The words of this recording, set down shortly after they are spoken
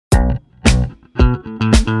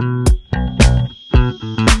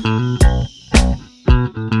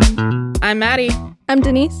Maddie. I'm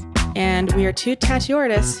Denise. And we are two tattoo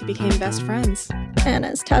artists who became best friends. And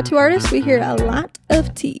as tattoo artists, we hear a lot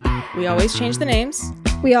of tea. We always change the names.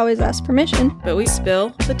 We always ask permission. But we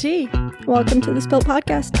spill the tea. Welcome to the Spilt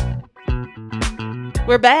Podcast.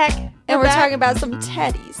 We're back. And we're talking about some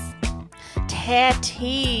tatties.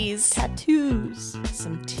 Tattoos.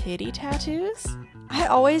 Some titty tattoos? I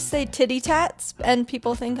always say titty tats, and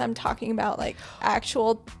people think I'm talking about, like,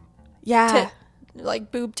 actual...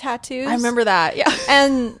 like boob tattoos. I remember that. Yeah.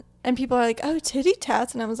 And people are like, oh, titty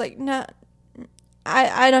tats, and I was like, no,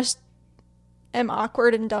 I just am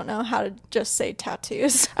awkward and don't know how to just say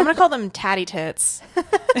tattoos. I'm gonna call them tatty tits.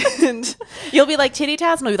 And you'll be like titty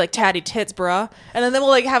tats, and I'll be like tatty tits, bruh. And then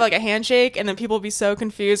we'll like have like a handshake, and then people will be so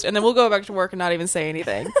confused, and then we'll go back to work and not even say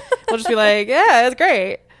anything. We'll just be like, yeah, it's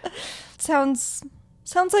great. Sounds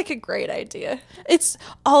like a great idea. It's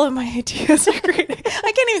all of my ideas are great.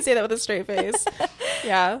 I can't even say that with a straight face.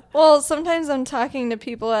 Yeah. Well, sometimes I'm talking to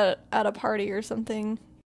people at a party or something.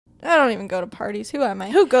 I don't even go to parties. Who am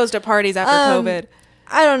I? Who goes to parties after COVID?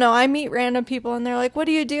 I don't know. I meet random people and they're like, what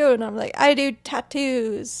do you do? And I'm like, I do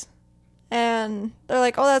tattoos. And they're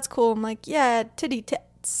like, oh, that's cool. I'm like, yeah, titty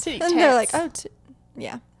tats. Titty and tats. they're like, oh,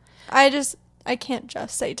 yeah. I can't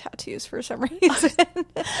just say tattoos for some reason.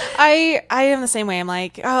 I am the same way. I'm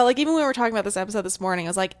like, oh, like even when we were talking about this episode this morning, I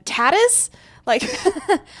was like, tattis? Like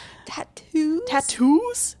tattoos?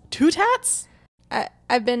 Tattoos? Two tats?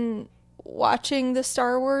 I've been watching the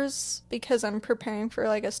Star Wars because I'm preparing for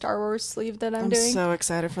like a Star Wars sleeve that I'm doing. I'm so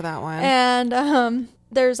excited for that one. And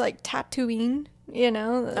there's like Tatooine, you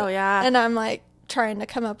know? Oh, yeah. And I'm like trying to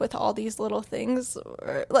come up with all these little things.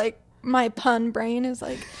 Like my pun brain is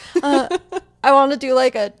like, I want to do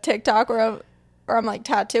like a TikTok where I'm like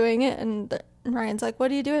tattooing it, and Ryan's like,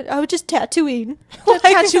 what are you doing? Oh, just tattooing. Like,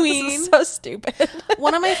 Tatooine. This is so stupid.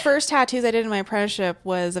 One of my first tattoos I did in my apprenticeship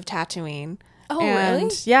was of Tatooine. Oh, and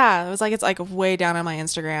really? Yeah, it's like way down on my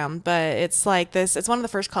Instagram, but it's like this. It's one of the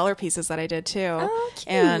first color pieces that I did too. Oh, cute.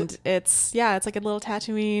 And it's like a little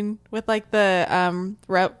Tatooine with like the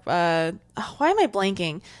why am I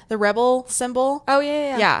blanking? The rebel symbol. Oh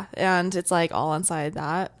yeah. Yeah, and it's like all inside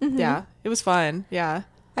that. Mm-hmm. Yeah, it was fun. Yeah.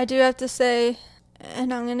 I do have to say,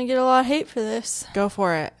 and I'm gonna get a lot of hate for this. Go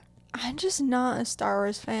for it. I'm just not a Star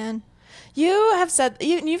Wars fan. You have said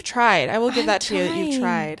you've tried. I will give that to you. That you've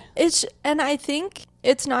tried. And I think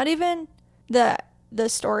it's not even that the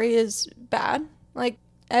story is bad. Like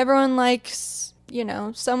everyone likes,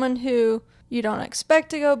 someone who you don't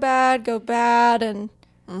expect to go bad, and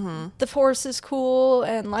the Force is cool,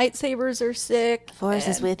 and lightsabers are sick. The Force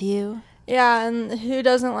is with you. Yeah, and who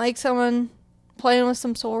doesn't like someone playing with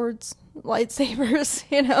some swords? Lightsabers,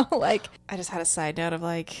 like I just had a side note of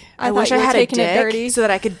like I wish I had a dick so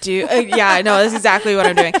that I could do yeah, no, that's exactly what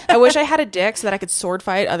I'm doing. I wish I had a dick so that I could sword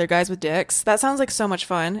fight other guys with dicks. That sounds like so much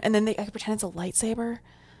fun. And then I could pretend it's a lightsaber.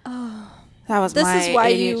 Oh, that was this is why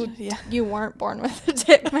you weren't born with a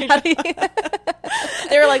dick, Maddie.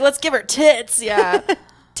 They were like, let's give her tits. Yeah.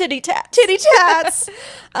 Titty tats.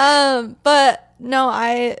 But no,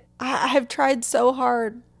 I have tried so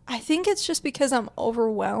hard. I think it's just because I'm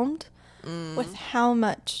overwhelmed with how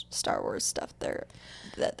much Star Wars stuff there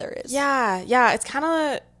is. Yeah. It's kind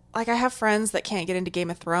of like I have friends that can't get into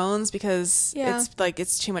Game of Thrones because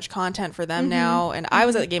it's too much content for them now. And I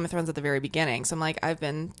was at Game of Thrones at the very beginning, so I'm like, I've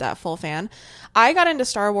been that full fan. I got into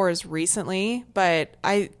Star Wars recently, but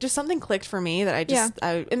something clicked for me that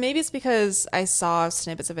and maybe it's because I saw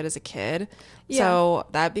snippets of it as a kid. Yeah. So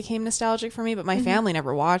that became nostalgic for me, but my family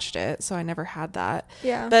never watched it, so I never had that.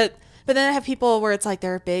 Yeah. But then I have people where it's like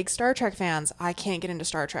they're big Star Trek fans. I can't get into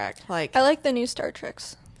Star Trek. Like I like the new Star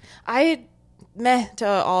Treks. Meh to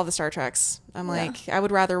all the Star Treks. I'm like, I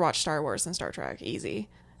would rather watch Star Wars than Star Trek. Easy.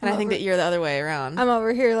 And I think that you're the other way around. I'm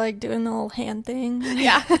over here like doing the little hand thing.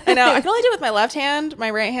 Yeah, I know. I can only do it with my left hand. My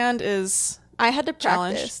right hand is I had to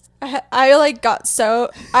practice. I like got so...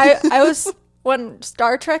 I was... When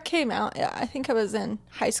Star Trek came out, I think I was in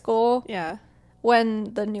high school. Yeah.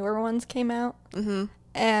 When the newer ones came out. Mm-hmm.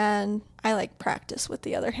 And I like practiced with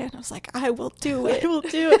the other hand. I was like, I will do it. I will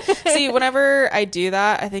do it. See, whenever I do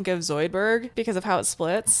that, I think of Zoidberg because of how it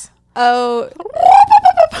splits. Oh.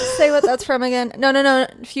 Say what that's from again. No.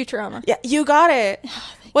 Futurama. Yeah, you got it.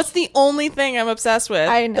 What's the only thing I'm obsessed with?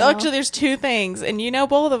 I know. Actually, there's two things, and you know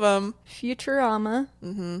both of them. Futurama.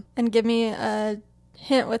 Mm-hmm. And give me a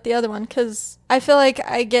hint with the other one, because I feel like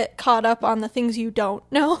I get caught up on the things you don't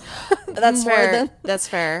know. That's fair. That's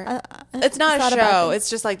fair. It's not a show. It's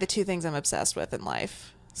just like the two things I'm obsessed with in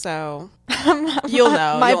life. So you'll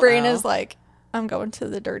know. My brain is like, I'm going to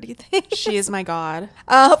the dirty thing. She is my god.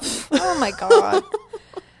 Oh my god.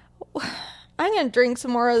 I'm gonna drink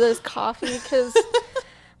some more of this coffee because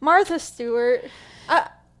Martha Stewart.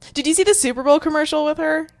 Did you see the Super Bowl commercial with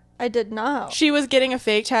her? I did not. She was getting a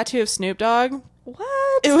fake tattoo of Snoop Dogg.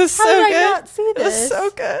 What? It was How so did good. I not see this? It was so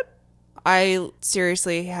good. I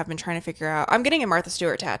seriously have been trying to figure out. I'm getting a Martha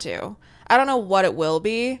Stewart tattoo. I don't know what it will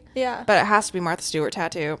be. Yeah. But it has to be Martha Stewart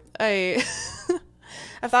tattoo. I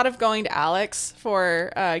thought of going to Alex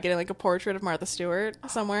for getting like a portrait of Martha Stewart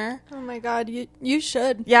somewhere. Oh my God, you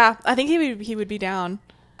should. Yeah, I think he would be down.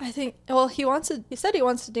 I think. Well, he said he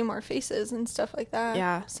wants to do more faces and stuff like that.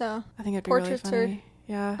 Yeah. So I think it'd be portraits really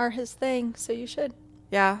funny. are his thing. So you should.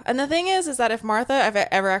 Yeah, and the thing is that if I've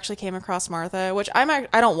ever actually came across Martha, which I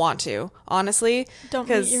don't want to, honestly. Don't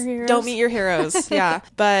meet your heroes. Don't meet your heroes, yeah.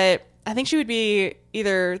 But I think she would be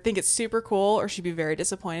either think it's super cool or she'd be very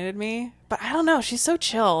disappointed in me. But I don't know, she's so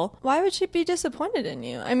chill. Why would she be disappointed in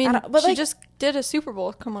you? I mean, she just did a Super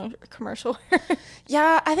Bowl commercial.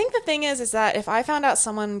 Yeah, I think the thing is that if I found out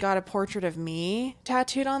someone got a portrait of me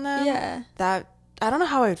tattooed on them, that I don't know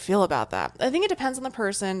how I would feel about that. I think it depends on the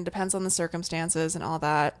person, depends on the circumstances and all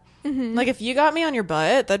that. Mm-hmm. Like, if you got me on your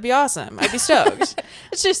butt, that'd be awesome. I'd be stoked.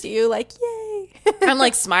 It's just you, like, yay. I'm,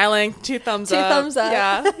 like, smiling, two thumbs up. Two thumbs up.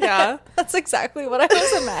 Yeah. That's exactly what I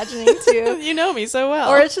was imagining, too. You know me so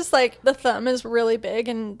well. Or it's just, like, the thumb is really big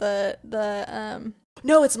and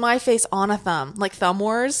No, it's my face on a thumb. Like, Thumb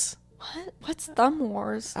Wars. What? What's Thumb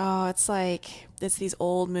Wars? Oh, it's these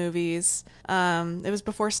old movies. It was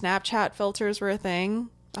before Snapchat filters were a thing.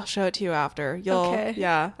 I'll show it to you after. Okay.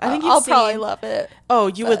 Yeah. I think I'll probably love it. Oh,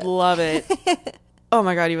 you would love it. Oh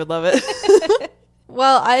my God, you would love it.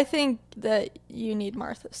 Well, I think that you need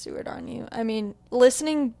Martha Stewart on you. I mean,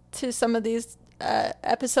 listening to some of these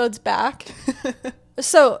episodes back.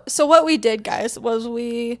 So what we did, guys, was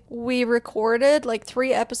we recorded like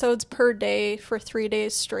 3 episodes per day for 3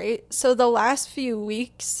 days straight. So the last few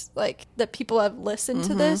weeks, like, that people have listened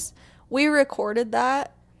to this, we recorded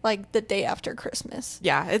that like the day after Christmas.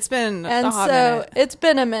 Yeah, it's been a hot minute. It's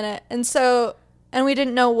been a minute. And we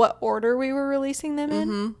didn't know what order we were releasing them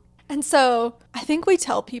in. And so I think we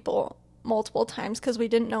tell people multiple times because we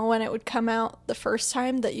didn't know when it would come out the first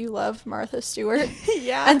time that you love Martha Stewart.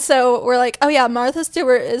 Yeah. And so we're like, oh yeah, Martha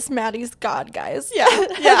Stewart is Maddie's god, guys. Yeah.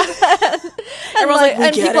 Everyone's like,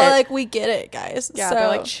 and people are like, we get it, guys. Yeah, so, they're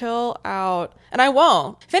like, chill out. And I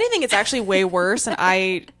won't. If anything, it's actually way worse, and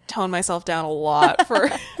I tone myself down a lot for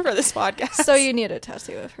this podcast. So you need a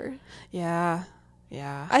tattoo of her. Yeah.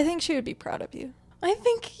 I think she would be proud of you. I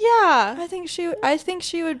think, yeah. I think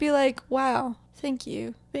she would be like, wow, thank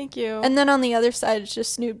you. Thank you. And then on the other side, it's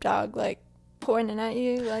just Snoop Dogg, like, pointing at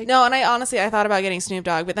you. Like, no, and I thought about getting Snoop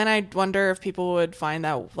Dogg, but then I wonder if people would find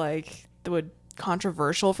that, like,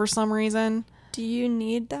 controversial for some reason. Do you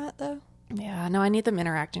need that, though? Yeah, no, I need them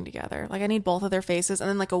interacting together. Like, I need both of their faces and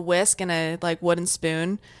then, like, a whisk and a, like, wooden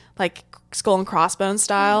spoon, like, skull and crossbones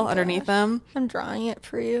style underneath them. I'm drawing it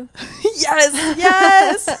for you.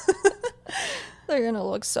 Yes! They're gonna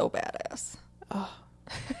look so badass.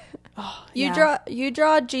 Oh, You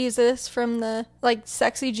draw Jesus from the, like,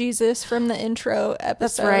 sexy Jesus from the intro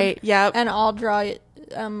episode. That's right. Yep. And I'll draw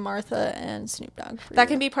Martha and Snoop Dogg for that you.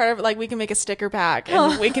 can be part of, like, we can make a sticker pack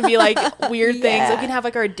and we can be like weird things. We can have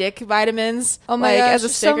like our dick vitamins as a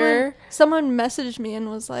sticker. Someone messaged me and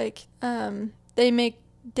was like, they make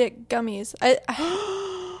dick gummies.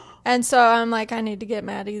 And so I'm like, I need to get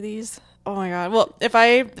Maddie these. Oh my God. Well, if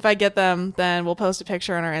I get them, then we'll post a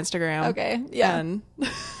picture on our Instagram. Okay. Yeah. And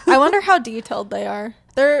I wonder how detailed they are.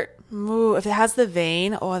 If it has the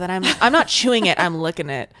vein, then I'm not chewing it. I'm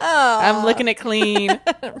licking it. Oh. I'm licking it clean.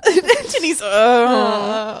 Denise.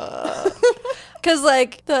 Because,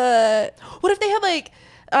 like, what if they have, like,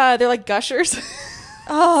 they're like gushers?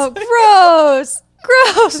 Oh, gross.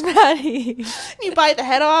 Gross, Maddie. You bite the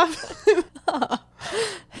head off.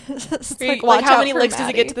 It's like how many licks does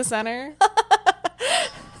it get to the center?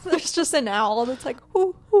 There's just an owl that's like,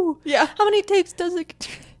 whoo, whoo. Yeah. How many takes does it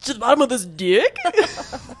get to the bottom of this dick?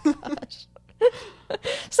 Oh, gosh.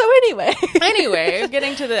 So anyway,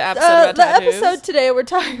 getting to the episode about tattoos. The episode today, we're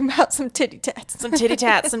talking about some titty tats. Some titty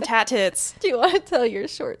tats, some tat tits. Do you want to tell your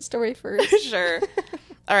short story first? Sure.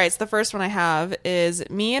 All right, so the first one I have is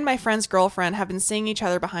me and my friend's girlfriend have been seeing each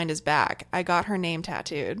other behind his back. I got her name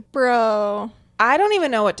tattooed. Bro. I don't even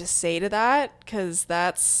know what to say to that, because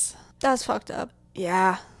that's fucked up.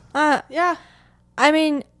 Yeah. Yeah. I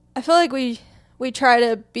mean, I feel like we try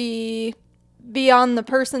to be on the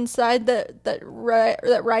person's side that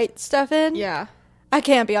writes stuff in. Yeah. I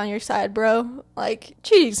can't be on your side, bro. Like,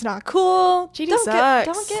 cheating's not cool. Cheating sucks.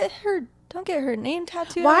 Don't get her name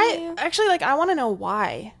tattooed why? on you. Actually, like, I want to know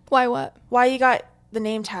why. Why what? Why you got the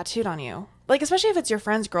name tattooed on you? like, especially if it's your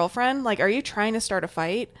friend's girlfriend, like, are you trying to start a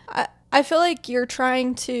fight? I feel like you're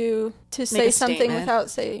trying to say something statement. without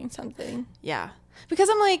saying something. Yeah. Because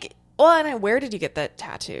I'm like, well, and where did you get that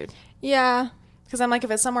tattooed? Yeah. Because I'm like,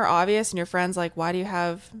 if it's somewhere obvious and your friend's like, why do you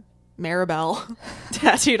have Maribel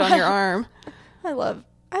tattooed on your arm? I love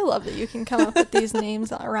that you can come up with these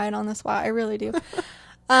names right on the spot. I really do.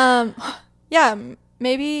 Yeah,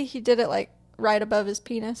 maybe he did it like right above his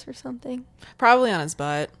penis or something. Probably on his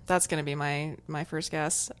butt. That's going to be my first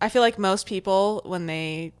guess. I feel like most people, when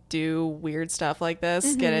they do weird stuff like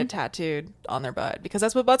this, get it tattooed on their butt, because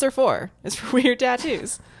that's what butts are for. It's for weird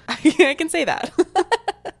tattoos. I can say that.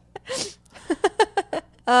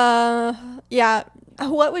 Yeah.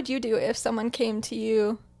 What would you do if someone came to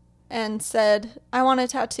you and said, I want a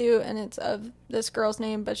tattoo and it's of this girl's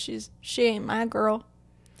name, but she ain't my girl?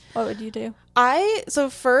 What would you do? So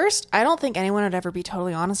first, I don't think anyone would ever be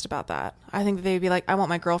totally honest about that. I think that they'd be like, I want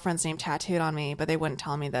my girlfriend's name tattooed on me, but they wouldn't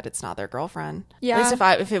tell me that it's not their girlfriend. Yeah. At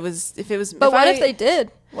least if it was. But what if they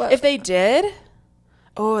did? If they did?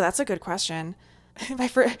 Oh, that's a good question.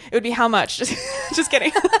 It would be how much? Just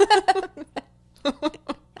kidding.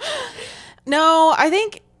 No, I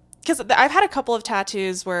think, because I've had a couple of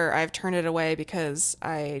tattoos where I've turned it away because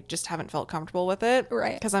I just haven't felt comfortable with it.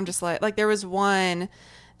 Right. Because I'm just like there was one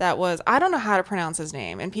that was, I don't know how to pronounce his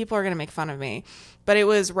name, and people are going to make fun of me, but it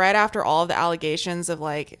was right after all of the allegations of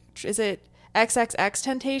like, is it XXX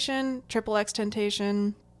Temptation? Triple X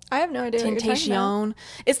Temptation? I have no idea what you're talking about.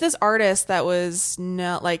 It's this artist that was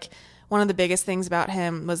not like, one of the biggest things about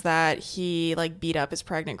him was that he like beat up his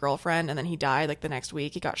pregnant girlfriend, and then he died like the next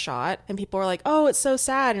week. He got shot, and people were like, "Oh, it's so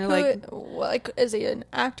sad." And you're like, is he an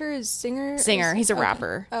actor? Is singer? He's a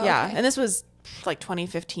rapper. Oh, yeah. Okay. And this was like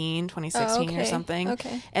 2015, 2016 or something.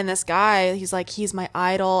 Okay. And this guy, he's like, he's my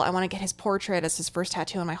idol. I want to get his portrait as his first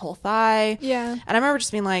tattoo on my whole thigh. Yeah. And I remember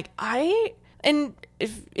just being like, and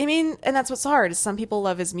that's what's hard is some people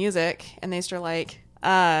love his music and they start like,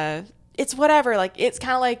 it's whatever. Like, it's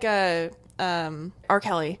kind of like R.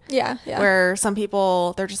 Kelly. Yeah. Where some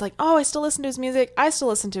people, they're just like, oh, I still listen to his music. I still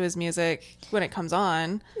listen to his music when it comes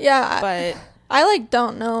on. Yeah. But I like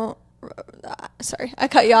don't know. Sorry, I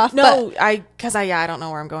cut you off. No, I don't know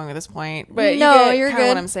where I'm going with this point. But no, you you're get good.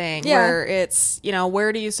 What I'm saying. Yeah. Where it's,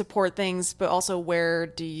 where do you support things, but also where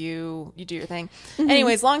do you do your thing. Mm-hmm.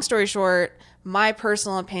 Anyways, long story short, my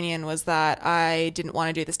personal opinion was that I didn't want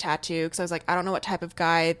to do this tattoo because I was like, I don't know what type of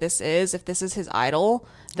guy this is. If this is his idol,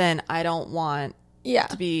 then I don't want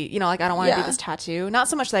to be, I don't want to do this tattoo. Not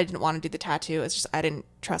so much that I didn't want to do the tattoo. It's just I didn't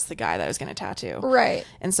trust the guy that I was going to tattoo. Right.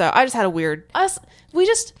 And so I just had we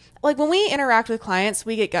just, like, when we interact with clients,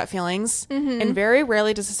 we get gut feelings. Mm-hmm. And very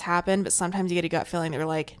rarely does this happen, but sometimes you get a gut feeling that you're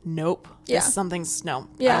like, nope, I don't want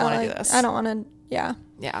to do this. I don't want to, yeah.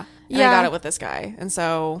 Yeah. And I got it with this guy. And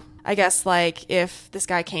so I guess, like, if this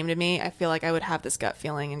guy came to me, I feel like I would have this gut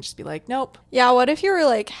feeling and just be like, nope. Yeah, what if you were,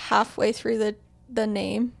 like, halfway through the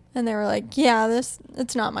name and they were like, yeah,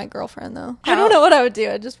 it's not my girlfriend, though. I don't know what I would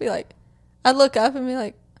do. I'd just be like, I'd look up and be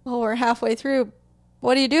like, well, we're halfway through.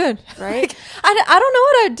 What are you doing? Right? Like, I don't know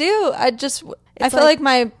what I'd do. I feel like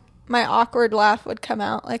my awkward laugh would come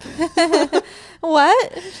out. Like,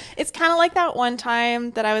 what? It's kind of like that one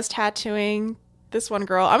time that I was tattooing this one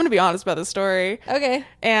girl. I'm going to be honest about this story. Okay.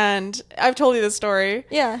 And I've told you this story.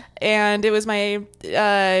 Yeah. And it was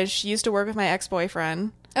she used to work with my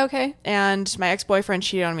ex-boyfriend. Okay. And my ex-boyfriend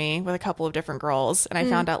cheated on me with a couple of different girls. And I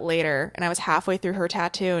found out later. And I was halfway through her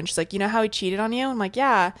tattoo. And she's like, you know how he cheated on you? I'm like,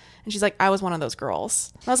 yeah. And she's like, I was one of those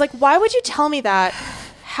girls. And I was like, why would you tell me that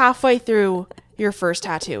halfway through your first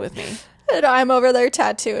tattoo with me? And I'm over there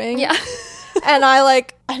tattooing. Yeah. And I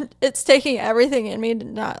it's taking everything in me to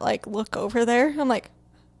not look over there. I'm like,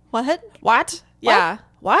 what? Yeah.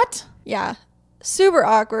 What? Yeah. Super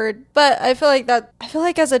awkward. But I feel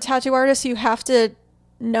like as a tattoo artist, you have to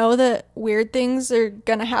know that weird things are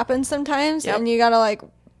gonna happen sometimes. Yep. And you gotta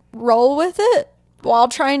roll with it while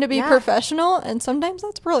trying to be professional, and sometimes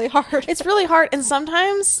that's really hard. It's really hard. And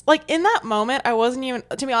sometimes, in that moment, I wasn't even,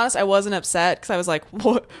 to be honest, I wasn't upset because I was like,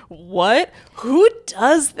 what? Who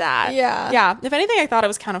does that? Yeah. If anything, I thought it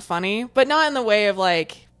was kind of funny, but not in the way of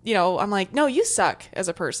I'm like, no, you suck as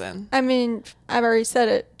a person. I mean, I've already said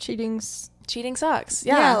it. Cheating sucks.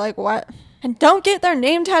 Yeah. What? And don't get their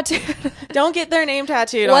name tattooed. Don't get their name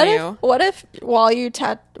tattooed on you. What if while you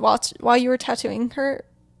were tattooing her,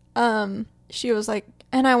 she was like,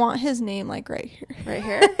 and I want his name right here. Right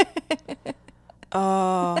here?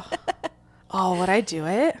 Oh, would I do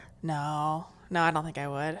it? No, I don't think I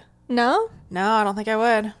would. No, I don't think I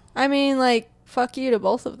would. I mean, fuck you to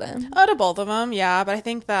both of them. Oh, to both of them, yeah. But I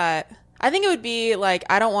think it would be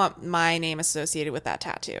I don't want my name associated with that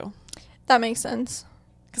tattoo. That makes sense.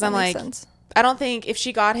 Because I'm like, I don't think if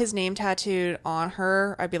she got his name tattooed on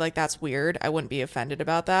her, I'd be like, that's weird. I wouldn't be offended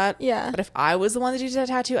about that. Yeah. But if I was the one that did that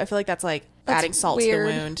tattoo, I feel like that's like adding salt to the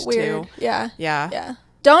wound too. Yeah. Yeah. Yeah.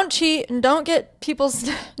 Don't cheat and don't get people's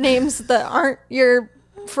names that aren't your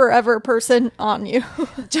forever person on you.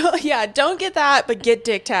 Don't get that, but get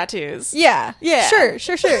dick tattoos. Yeah. Yeah.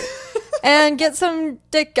 Sure. And get some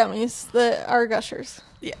dick gummies that are gushers.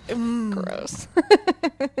 Yeah. Gross.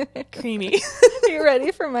 Creamy. Are you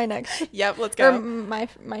ready for my next? Yep, let's go. Or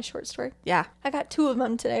my short story. Yeah. I got 2 of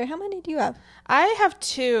them today. How many do you have? I have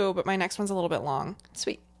 2, but my next one's a little bit long.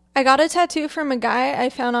 Sweet. I got a tattoo from a guy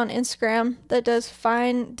I found on Instagram that does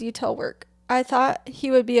fine detail work. I thought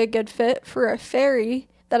he would be a good fit for a fairy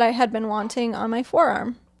that I had been wanting on my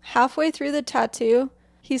forearm. Halfway through the tattoo,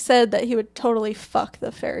 he said that he would totally fuck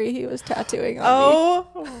the fairy he was tattooing on me.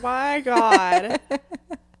 Oh my God.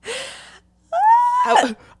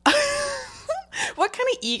 What kind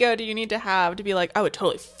of ego do you need to have to be like, I would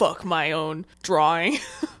totally fuck my own drawing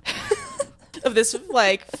of this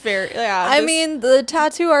like fairy? Yeah. I mean, the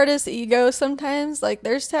tattoo artist ego sometimes, like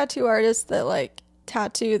there's tattoo artists that like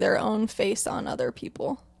tattoo their own face on other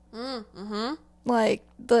people. Mm-hmm. Like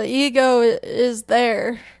the ego is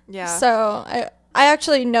there. Yeah. So I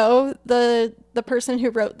actually know the person who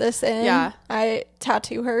wrote this in. Yeah. I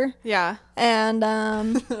tattoo her. Yeah. And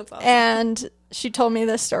That's awesome. And she told me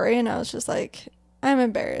this story and I was just like, I'm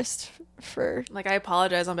embarrassed for like I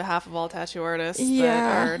apologize on behalf of all tattoo artists.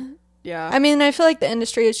 Yeah. Yeah. I mean, I feel like the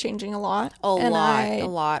industry is changing a lot. A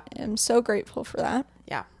lot. I'm so grateful for that.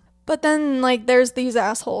 Yeah. But then like there's these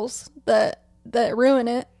assholes that ruin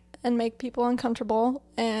it and make people uncomfortable,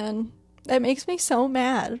 and it makes me so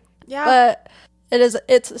mad. Yeah. But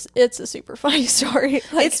it's a super funny story.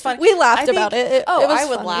 Like, it's funny. We laughed about it. It was I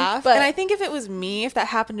would funny, laugh. But... And I think if it was me, if that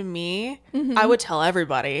happened to me, I would tell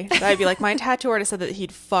everybody. I'd be like, my tattoo artist said that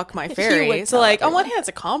he'd fuck my fairy. So like, on one hand, it's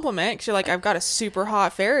a compliment because you're like, I've got a super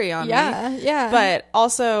hot fairy on me. Yeah. But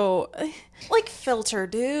also, like, filter,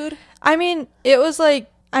 dude. I mean, it was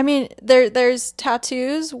like, there's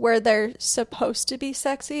tattoos where they're supposed to be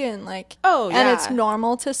sexy and like, and it's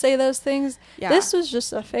normal to say those things. Yeah. This was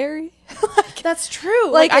just a fairy. Like, that's true.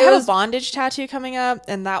 Like I have a bondage tattoo coming up,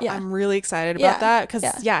 and that I'm really excited about that because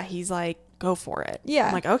he's like, go for it. Yeah,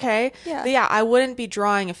 I'm like, okay. Yeah, but I wouldn't be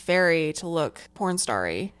drawing a fairy to look porn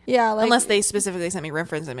starry. Yeah, like, unless they specifically sent me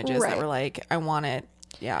reference images that were like, I want it.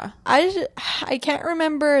 Yeah, I can't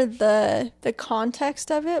remember the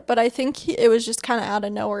context of it, but I think it was just kind of out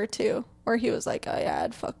of nowhere too, where he was like, "Oh yeah,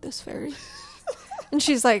 I'd fuck this fairy," and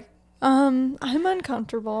she's like, I'm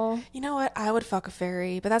uncomfortable." You know what? I would fuck a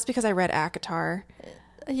fairy, but that's because I read ACOTAR.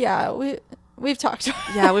 Yeah, we've talked.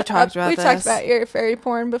 We've talked about. We've talked about your fairy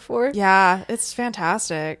porn before. Yeah, it's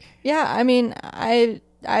fantastic. Yeah, I mean, I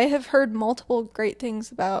have heard multiple great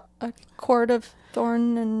things about A Court of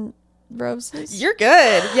Thorn and Roses. You're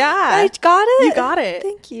good. Yeah. I got it. You got it.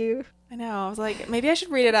 Thank you. I know. I was like, maybe I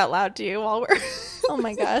should read it out loud to you while we're... Oh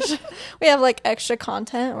my gosh. We have like extra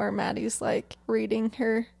content where Maddie's like reading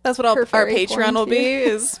her. That's what our Patreon will be,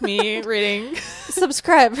 is me reading.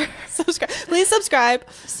 Subscribe. Please subscribe.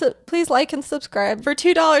 Please like and subscribe. For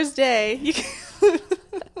 $2 a day. You can...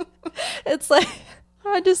 It's like,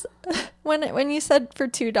 I just, when you said for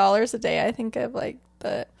 $2 a day, I think of like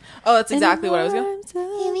the... Oh, that's exactly what I was going to...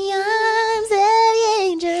 In the arms of the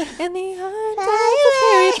angel. In the arms of the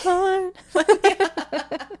fairy porn.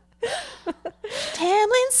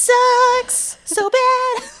 Tamlin sucks so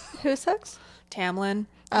bad. Who sucks? Tamlin.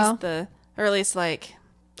 Oh. Or at least like...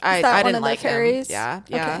 I didn't like him. Yeah.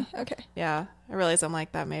 Okay. Yeah. I realize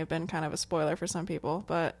that may have been kind of a spoiler for some people,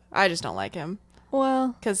 but I just don't like him.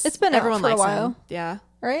 Well, because it's been everyone out for a while. Him. Yeah.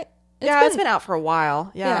 Right? It's been out for a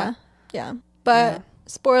while. Yeah. Yeah. But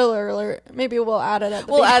spoiler alert. Maybe we'll add it at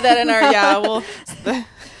the We'll add that in our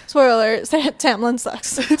spoiler alert. Tamlin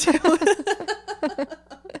sucks.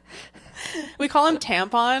 We call him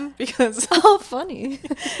Tampon because... Oh, funny.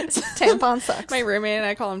 Tampon sucks. My roommate and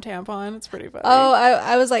I call him Tampon. It's pretty funny. Oh,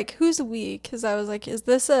 I was like, who's we? Because I was like, is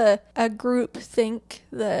this a group think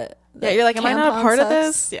that... Yeah, you're like, am I not a part of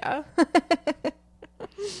this? Yeah.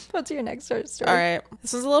 What's your next story? All right.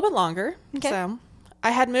 This one's a little bit longer. Okay. So,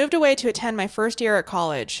 I had moved away to attend my first year at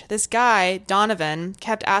college. This guy, Donovan,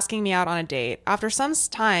 kept asking me out on a date. After some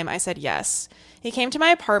time, I said yes. He came to my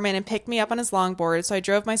apartment and picked me up on his longboard, so I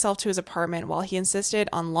drove myself to his apartment while he insisted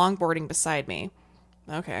on longboarding beside me.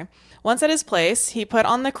 Okay. Once at his place, he put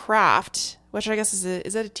on The Craft, which I guess is it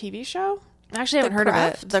a TV show? I actually haven't heard of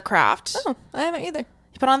it. The Craft. Oh, I haven't either.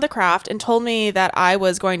 He put on The Craft and told me that I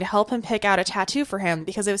was going to help him pick out a tattoo for him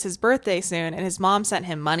because it was his birthday soon and his mom sent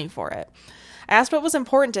him money for it. I asked what was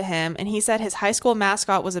important to him, and he said his high school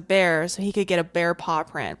mascot was a bear, so he could get a bear paw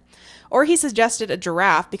print. Or he suggested a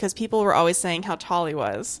giraffe because people were always saying how tall he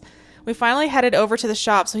was. We finally headed over to the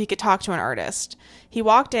shop so he could talk to an artist. He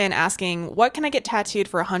walked in asking, "What can I get tattooed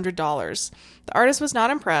for $100?" The artist was not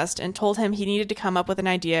impressed and told him he needed to come up with an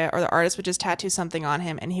idea or the artist would just tattoo something on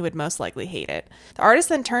him and he would most likely hate it. The artist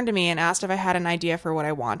then turned to me and asked if I had an idea for what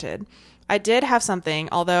I wanted. I did have something,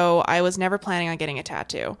 although I was never planning on getting a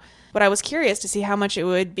tattoo. But I was curious to see how much it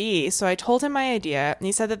would be, so I told him my idea, and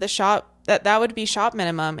he said that that would be shop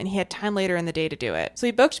minimum, and he had time later in the day to do it. So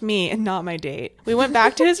he booked me and not my date. We went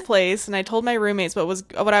back to his place, and I told my roommates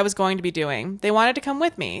what I was going to be doing. They wanted to come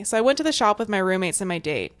with me, so I went to the shop with my roommates and my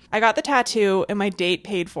date. I got the tattoo, and my date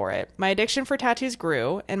paid for it. My addiction for tattoos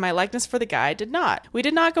grew, and my likeness for the guy did not. We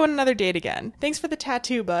did not go on another date again. Thanks for the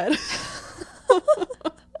tattoo, bud.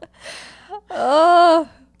 Oh,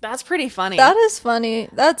 that's pretty funny. that is funny.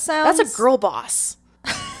 That's a girl boss.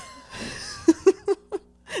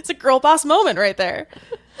 It's a girl boss moment right there.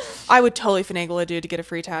 I would totally finagle a dude to get a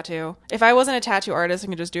free tattoo. If I wasn't a tattoo artist, I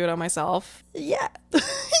could just do it on myself. Yeah.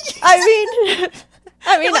 I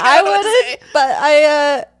mean, I wouldn't,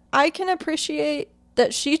 but I can appreciate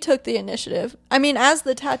that she took the initiative. I mean, as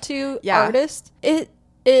the tattoo artist,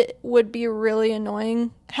 it would be really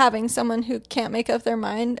annoying having someone who can't make up their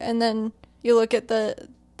mind, and then you look at the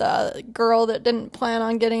girl that didn't plan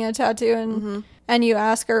on getting a tattoo and you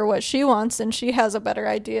ask her what she wants and she has a better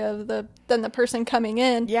idea than the person coming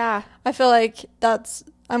in. Yeah. I feel like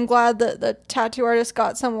I'm glad that the tattoo artist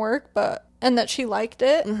got some work, and that she liked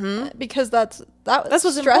it because that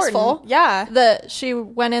was stressful. Important. Yeah. That she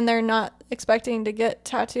went in there not expecting to get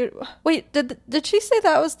tattooed. Wait, did she say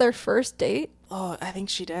that was their first date? Oh, I think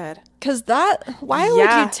she did. Because why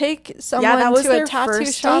would you take someone to a tattoo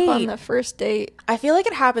shop on the first date? I feel like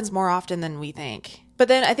it happens more often than we think. But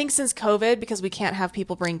then I think since COVID, because we can't have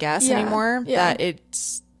people bring guests anymore, that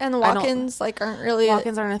it's... And the walk-ins aren't really...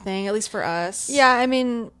 Walk-ins aren't a thing, at least for us. Yeah, I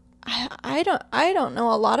mean, I don't know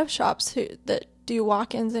a lot of shops that do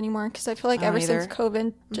walk-ins anymore, because I feel like ever since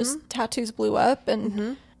COVID, just tattoos blew up,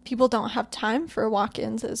 and... People don't have time for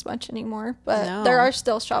walk-ins as much anymore, but there are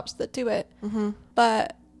still shops that do it.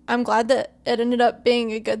 But I'm glad that it ended up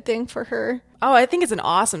being a good thing for her. Oh, I think it's an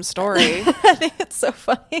awesome story. I think it's so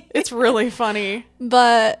funny. It's really funny.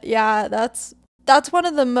 But yeah, that's one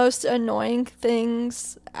of the most annoying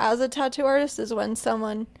things as a tattoo artist is when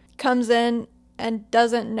someone comes in and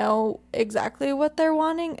doesn't know exactly what they're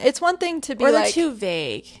wanting. It's one thing to be or they're too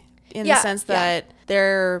vague in the sense that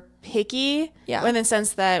they're picky in the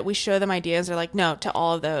sense that we show them ideas, they're like no to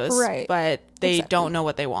all of those, right? But they don't know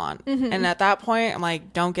what they want, and at that point I'm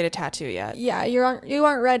like, don't get a tattoo yet. You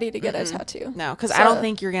aren't ready to get a tattoo. No, because I don't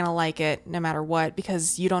think you're gonna like it no matter what,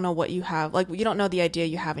 because you don't know what you have, like you don't know the idea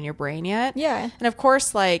you have in your brain yet. And of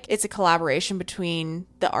course, like, it's a collaboration between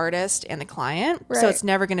the artist and the client, so it's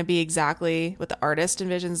never going to be exactly what the artist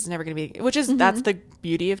envisions. It's never going to be, which is that's the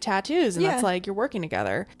beauty of tattoos, and that's like you're working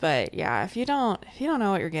together. But yeah, if you don't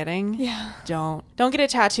know what you're getting, don't get a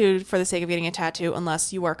tattoo for the sake of getting a tattoo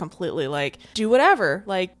unless you are completely like, do whatever.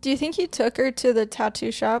 Like, do you think you took her to the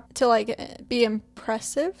tattoo shop to like be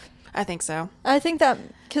impressive? I think so. I think that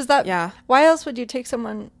because why else would you take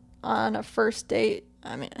someone on a first date?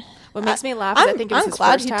 I mean, what makes me laugh is I think it was his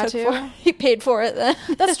first tattoo. He paid for it then.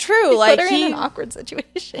 That's true. He like, put her in an awkward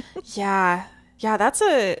situation. Yeah,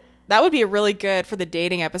 that would be really good for the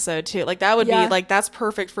dating episode too. Like, that would be like, that's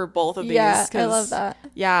perfect for both of these. Yeah, I love that.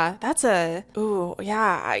 Yeah, that's and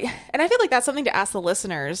I feel like that's something to ask the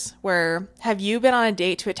listeners. Where have you been on a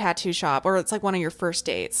date to a tattoo shop, or it's like one of your first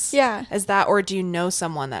dates? Yeah, is that, or do you know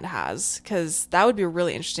someone that has? Because that would be a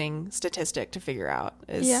really interesting statistic to figure out.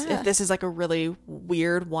 Is if this is like a really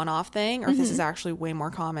weird one-off thing, or if this is actually way more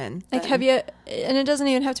common. Like, have you? And it doesn't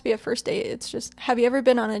even have to be a first date. It's just, have you ever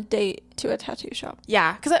been on a date to a tattoo shop?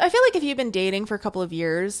 Yeah, because I feel like if you've been dating for a couple of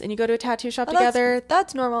years and you go to a tattoo shop together,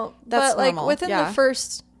 that's normal. But like within the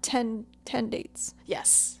first 10 dates.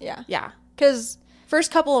 Yes. Yeah. Because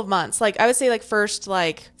first couple of months, like I would say, like first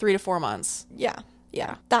like 3 to 4 months. Yeah.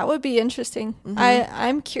 That would be interesting.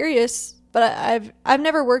 I'm curious, but I've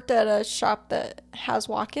never worked at a shop that has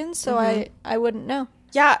walk-ins, so I wouldn't know.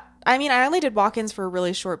 Yeah. I mean, I only did walk-ins for a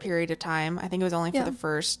really short period of time. I think it was only for the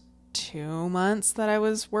first 2 months that I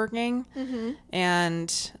was working.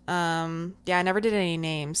 And I never did any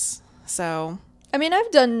names. So I mean,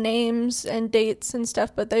 I've done names and dates and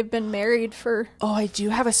stuff, but they've been married for... Oh, I do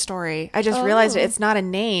have a story. I just realized it. It's not a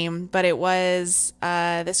name, but it was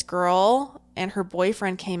this girl and her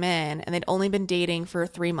boyfriend came in, and they'd only been dating for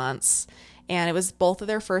 3 months. and it was both of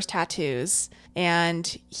their first tattoos. And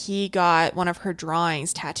he got one of her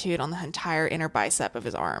drawings tattooed on the entire inner bicep of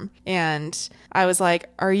his arm. And I was like,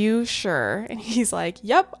 are you sure? And he's like,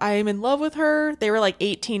 yep, I am in love with her. They were like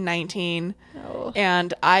 18, 19. Oh.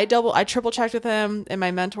 And I triple checked with him, and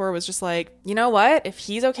my mentor was just like, you know what? If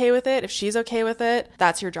he's okay with it, if she's okay with it,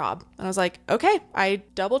 that's your job. And I was like, okay. I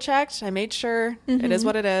double checked. I made sure it is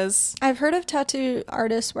what it is. I've heard of tattoo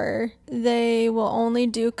artists where they will only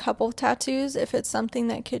do couple tattoos if it's something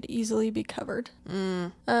that could easily be covered.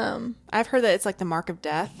 I've heard that it's like the mark of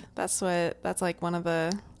death. That's like one of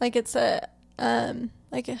the, like it's a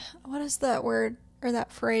what is that word or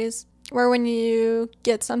that phrase where when you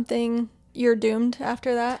get something you're doomed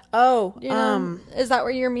after that? Oh, you know, is that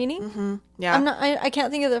what you're meaning? Mm-hmm. Yeah. I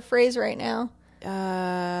can't think of the phrase right now.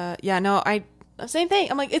 Yeah, no, same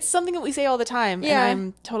thing. I'm like, it's something that we say all the time, and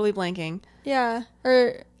I'm totally blanking. Yeah.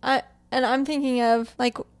 I'm thinking of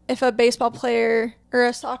like if a baseball player or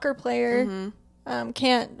a soccer player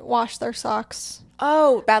can't wash their socks.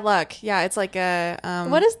 Oh, bad luck. Yeah, it's like a...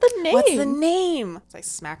 what is the name? What's the name? I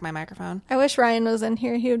smack my microphone. I wish Ryan was in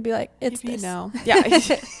here. He would be like, it's this. No. Yeah,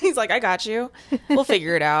 he's like, I got you. We'll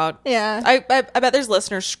figure it out. Yeah. I bet there's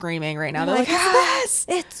listeners screaming right now. They're like, it's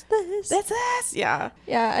this. It's this. It's this. Yeah.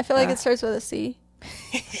 Yeah, I feel like it starts with a C.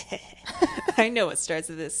 I know it starts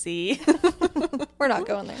with a C. We're not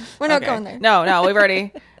going there. We're not going there. No,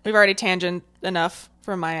 we've already tangent enough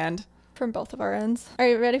from my end. From both of our ends. Are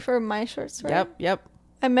you ready for my short story? Yep.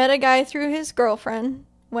 I met a guy through his girlfriend,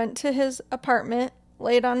 went to his apartment,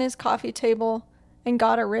 laid on his coffee table, and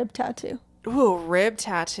got a rib tattoo. Ooh, rib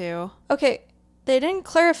tattoo. Okay, they didn't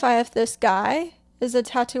clarify if this guy is a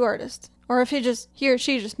tattoo artist or if he or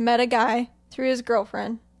she just met a guy through his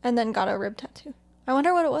girlfriend and then got a rib tattoo. I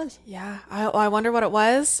wonder what it was. Yeah, I wonder what it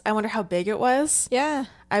was. I wonder how big it was. Yeah.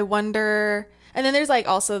 I wonder... And then there's like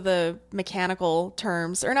also the mechanical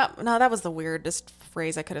terms, or not. No, that was the weirdest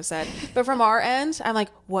phrase I could have said. But from our end, I'm like,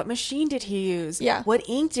 what machine did he use? Yeah. What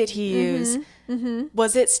ink did he use? Mm-hmm.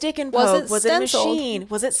 Was it stick and poke? Was it machine?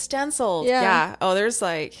 Was it stenciled? Yeah. Oh, there's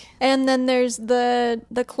like. And then there's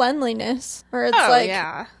the cleanliness, where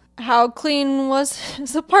it's how clean was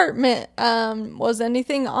his apartment? Was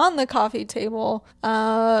anything on the coffee table?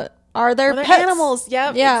 Are there pets? Animals?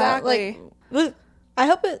 Yep. Yeah. Exactly. Like, I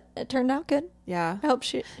hope it turned out good. Yeah. I hope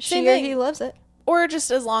she or he loves it. Or just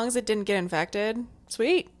as long as it didn't get infected.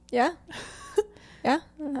 Sweet. Yeah. Yeah.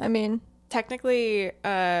 I mean, technically,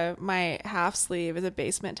 my half sleeve is a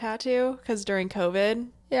basement tattoo because during COVID,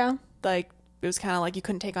 like it was kind of like you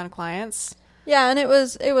couldn't take on clients. Yeah, and it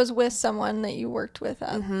was with someone that you worked with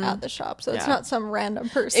at the shop, so it's not some random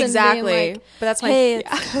person. Exactly, being like, but that's my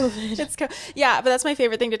it's COVID. But that's my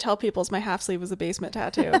favorite thing to tell people is my half sleeve was a basement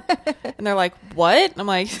tattoo, and they're like, "What?" I'm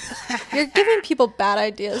like, "You're giving people bad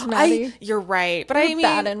ideas, Maddie." You're right, but you're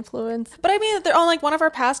bad influence. But I mean, they're on like one of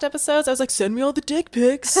our past episodes. I was like, "Send me all the dick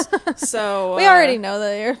pics." So we already know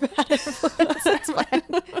that you're bad influence. It's fine.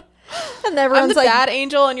 And everyone's I'm the bad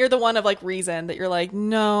angel, and you're the one of like reason that you're like,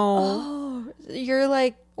 no. Oh, you're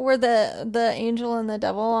like, we're the angel and the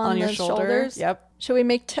devil on your shoulders. Yep. Should we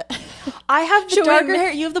make? I have the darker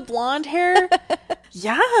hair. You have the blonde hair.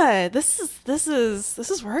 Yeah, this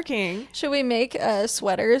is working. Should we make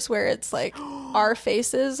sweaters where it's like our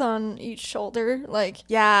faces on each shoulder, like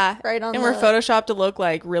right on, and we're photoshopped to look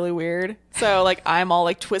like really weird. So like I'm all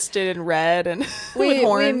like twisted and red and with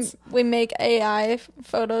horns. We make AI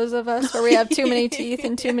photos of us where we have too many teeth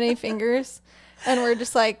and too many fingers, and we're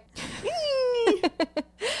just like.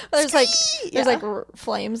 There's like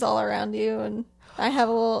flames all around you, and I have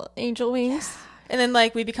a little angel wings. And then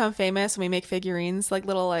like we become famous and we make figurines, like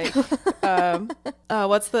little like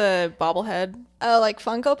what's the bobblehead? Oh, like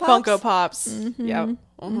Funko Pops. Funko Pops. Mm-hmm. Yep.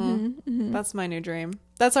 Mm-hmm. Mm-hmm. That's my new dream.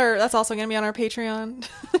 That's also going to be on our Patreon.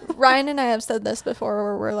 Ryan and I have said this before,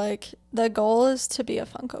 where we're like, the goal is to be a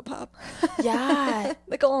Funko Pop. Yeah.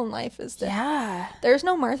 The goal in life is to. Yeah. There's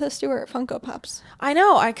no Martha Stewart Funko Pops. I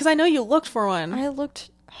know, because I know you looked for one. I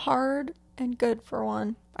looked hard and good for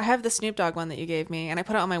one. I have the Snoop Dogg one that you gave me, and I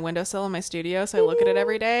put it on my windowsill in my studio, so I look at it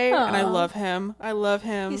every day. Aww. And I love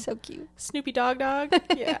him. He's so cute. Snoopy Dog.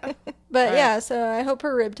 Yeah. But yeah, so I hope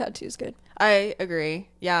her rib tattoo's good. I agree.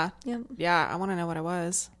 Yeah. Yep. Yeah, I want to know what it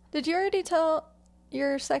was. Did you already tell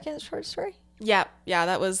your second short story? Yeah,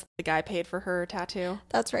 that was the guy paid for her tattoo.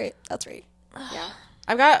 That's right. Yeah.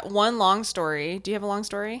 I've got one long story. Do you have a long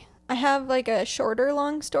story? I have like a shorter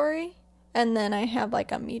long story, and then I have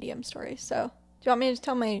like a medium story. So do you want me to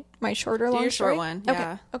tell my shorter long story? Do your short one,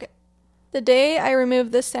 yeah. Okay. The day I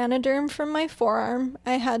removed the Sanoderm from my forearm,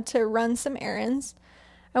 I had to run some errands.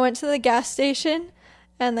 I went to the gas station,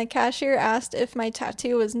 and the cashier asked if my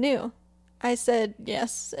tattoo was new. I said,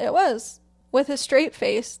 yes, it was. With a straight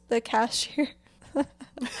face, the cashier.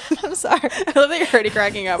 I'm sorry. I love that you're already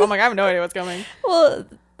cracking up. I'm like, I have no idea what's coming. Well,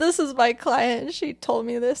 this is my client. She told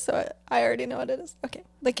me this, so I already know what it is. Okay.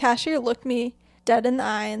 The cashier looked me dead in the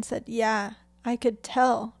eye and said, yeah, I could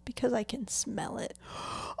tell because I can smell it.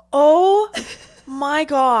 Oh my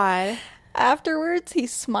God. Afterwards, he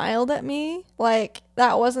smiled at me like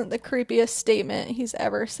that wasn't the creepiest statement he's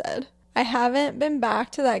ever said. I haven't been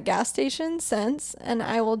back to that gas station since, and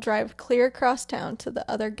I will drive clear across town to the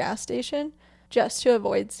other gas station just to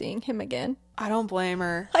avoid seeing him again. I don't blame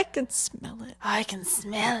her. I can smell it. I can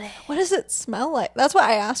smell it. What does it smell like? That's what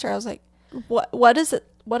I asked her. I was like, what is it?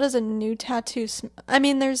 What does a new tattoo smell? I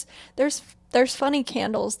mean, there's funny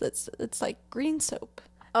candles it's like green soap.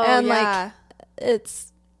 Oh, and yeah. like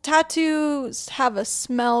it's tattoos have a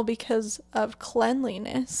smell because of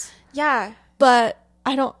cleanliness. Yeah. But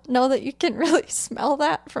I don't know that you can really smell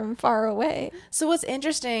that from far away. So what's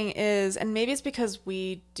interesting is, and maybe it's because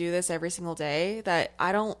we do this every single day, that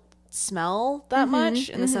I don't smell that much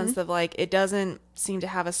in the sense of like it doesn't seem to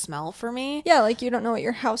have a smell for me. Yeah, like you don't know what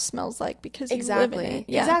your house smells like because you live in it.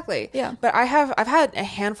 Yeah. Exactly. Yeah. But I've had a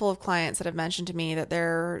handful of clients that have mentioned to me that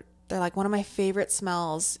they're like, one of my favorite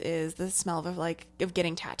smells is the smell of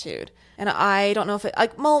getting tattooed. And I don't know if it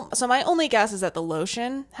like, well, so my only guess is that the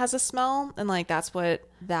lotion has a smell and like that's what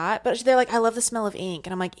that, but they're like, I love the smell of ink.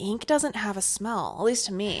 And I'm like, ink doesn't have a smell, at least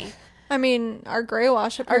to me. I mean, our gray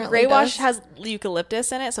wash has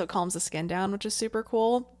eucalyptus in it, so it calms the skin down, which is super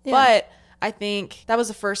cool. Yeah. But I think that was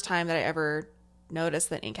the first time that I ever noticed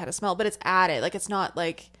that ink had a smell, but it's added. Like, it's not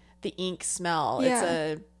like the ink smell. Yeah. It's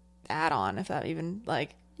a add-on, if that even,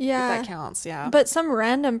 like, if that counts. Yeah. But some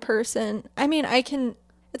random person, I mean,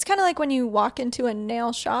 it's kind of like when you walk into a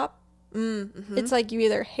nail shop. Mm-hmm. It's like you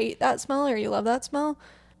either hate that smell or you love that smell.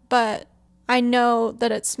 But I know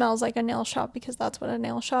that it smells like a nail shop because that's what a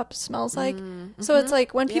nail shop smells like. Mm-hmm. So it's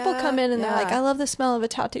like when people come in and they're like, I love the smell of a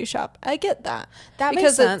tattoo shop. I get that. That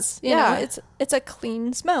makes sense. You know, it's a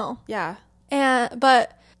clean smell. Yeah.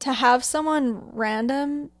 But to have someone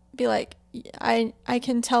random be like, I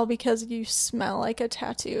can tell because you smell like a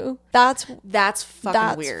tattoo. That's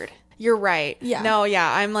fucking weird. You're right. Yeah. No,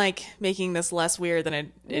 yeah. I'm like making this less weird than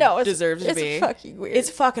it deserves to be. It's fucking weird. It's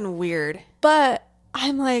fucking weird. But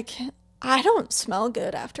I'm like, I don't smell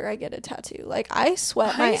good after I get a tattoo. Like, I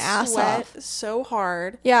sweat my ass off so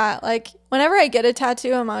hard. Yeah, like whenever I get a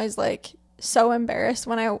tattoo, I'm always like so embarrassed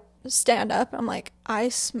when I stand up. I'm like, I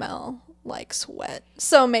smell like sweat.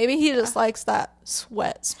 So maybe he just likes that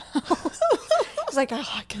sweat smell. He's like, oh,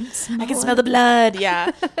 I can smell the blood.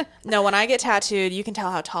 Yeah. No, when I get tattooed, you can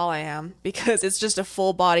tell how tall I am because it's just a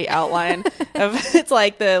full body outline of, it's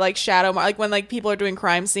like the like shadow, like when like people are doing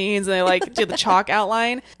crime scenes and they like do the chalk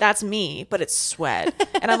outline. That's me, but it's sweat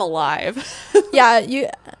and I'm alive.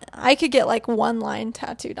 Yeah, I could get like one line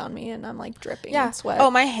tattooed on me and I'm like dripping in sweat.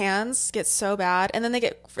 Oh, my hands get so bad and then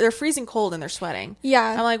they're freezing cold and they're sweating. Yeah.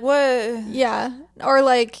 I'm like, what? Yeah. Or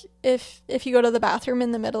like if you go to the bathroom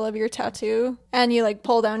in the middle of your tattoo and you like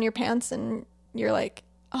pull down your pants and you're like,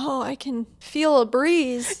 oh, I can feel a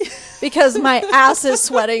breeze because my ass is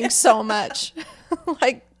sweating so much.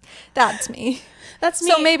 Like, that's me. That's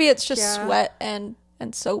me. So maybe it's just sweat and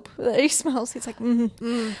soap that he smells. He's like,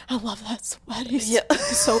 I love that sweaty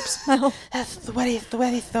soap smell. That's the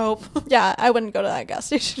wetty soap. Yeah, I wouldn't go to that gas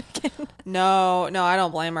station again. No, I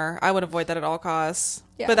don't blame her. I would avoid that at all costs.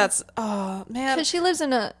 Yeah. But that's, oh, man. Because she lives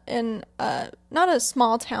in not a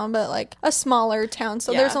small town, but like a smaller town.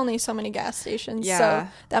 So there's only so many gas stations. Yeah.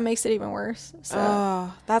 So that makes it even worse. So.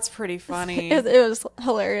 Oh, that's pretty funny. It was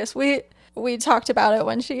hilarious. We talked about it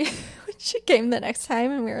when she came the next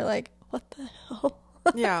time and we were like, what the hell?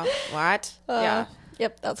 Yeah. What? Yeah.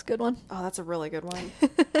 Yep. That's a good one. Oh, that's a really good one.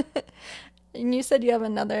 And you said you have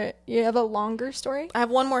a longer story? I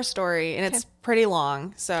have one more story and it's pretty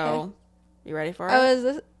long. So you ready for it?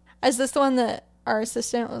 Oh, is this the one that our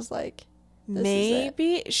assistant was like,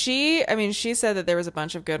 maybe she said that there was a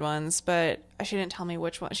bunch of good ones, but she didn't tell me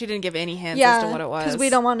which one. She didn't give any hints as to what it was. Because we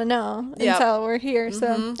don't want to know until we're here.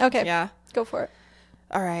 So, okay. Yeah. Go for it.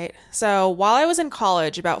 All right. So while I was in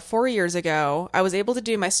college about 4 years ago, I was able to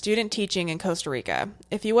do my student teaching in Costa Rica.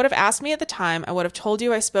 If you would have asked me at the time, I would have told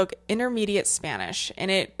you I spoke intermediate Spanish,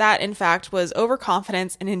 and that in fact was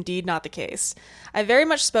overconfidence and indeed not the case. I very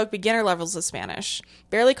much spoke beginner levels of Spanish,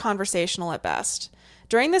 barely conversational at best.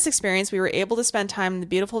 During this experience, we were able to spend time in the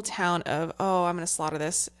beautiful town of, I'm going to slaughter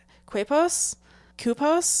this, Quepos?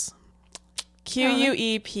 Quepos?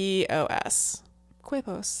 Quepos.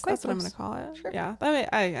 Quepos. That's what I'm going to call it. Sure.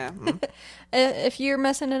 Yeah. If you're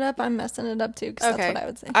messing it up, I'm messing it up too, because that's what I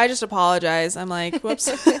would say. I just apologize. I'm like, whoops.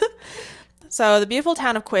 So the beautiful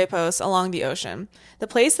town of Quepos along the ocean. The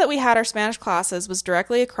place that we had our Spanish classes was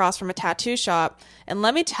directly across from a tattoo shop. And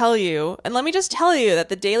let me just tell you that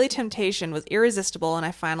the daily temptation was irresistible and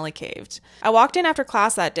I finally caved. I walked in after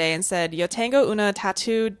class that day and said, Yo tengo una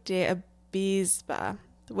tattoo de abisba,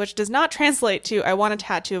 which does not translate to I want a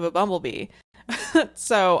tattoo of a bumblebee.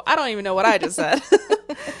 So I don't even know what I just said.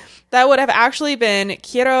 That would have actually been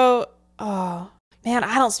quiero. Oh man,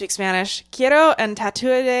 I don't speak Spanish. Quiero en tattoo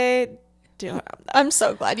de. I'm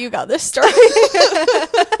so glad you got this story.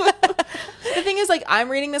 The thing is, like, I'm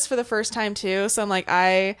reading this for the first time too, so I'm like,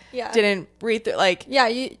 I didn't read through, like,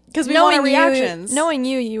 because we want our reactions. Knowing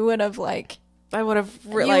you would have like. I would have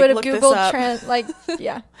looked Googled this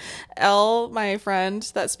up. Elle, my friend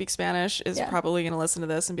that speaks Spanish, is probably going to listen to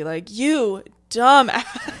this and be like, you dumb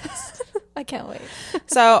ass. I can't wait.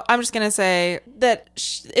 So I'm just going to say that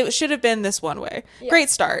it should have been this one way. Yeah. Great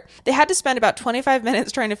start. They had to spend about 25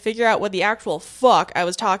 minutes trying to figure out what the actual fuck I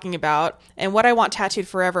was talking about and what I want tattooed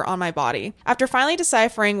forever on my body. After finally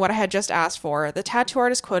deciphering what I had just asked for, the tattoo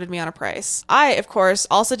artist quoted me on a price. I, of course,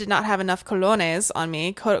 also did not have enough colones on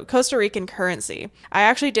me, Costa Rican currency. I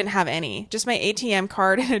actually didn't have any, just my ATM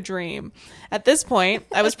card and a dream. At this point,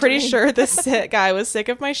 I was pretty sure this guy was sick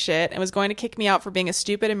of my shit and was going to kick me out for being a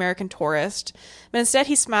stupid American tourist. But instead,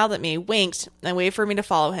 he smiled at me, winked, and waved for me to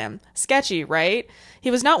follow him. Sketchy, right?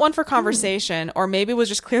 He was not one for conversation, or maybe was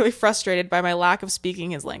just clearly frustrated by my lack of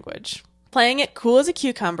speaking his language. Playing it cool as a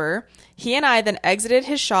cucumber, he and I then exited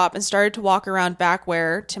his shop and started to walk around back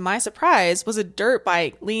where, to my surprise, was a dirt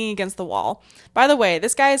bike leaning against the wall. By the way,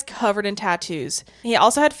 this guy is covered in tattoos. He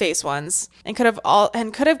also had face ones and could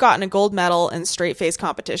have gotten a gold medal in straight face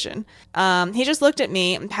competition. He just looked at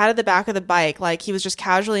me and patted the back of the bike like he was just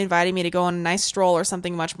casually inviting me to go on a nice stroll or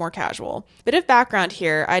something much more casual. Bit of background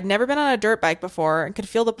here, I'd never been on a dirt bike before and could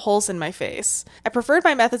feel the pulse in my face. I preferred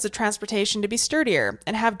my methods of transportation to be sturdier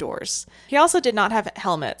and have doors. He also did not have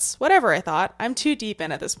helmets. Whatever, I thought. I'm too deep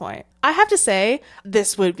in at this point. I have to say,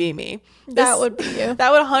 this would be me. That would be you.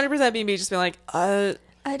 That would 100% be me, just being like, I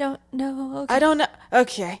don't know. Okay. I don't know.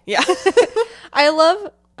 Okay, yeah. I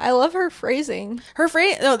love her phrasing.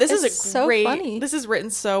 No, this is so great. Funny. This is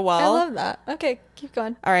written so well. I love that. Okay, keep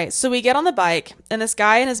going. All right, so we get on the bike, and this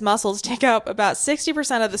guy and his muscles take up about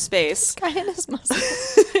 60% of the space. This guy and his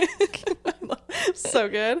muscles. So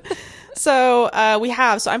good. So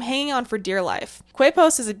I'm hanging on for dear life.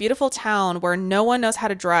 Quepos is a beautiful town where no one knows how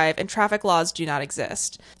to drive and traffic laws do not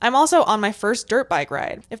exist. I'm also on my first dirt bike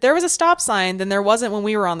ride. If there was a stop sign, then there wasn't when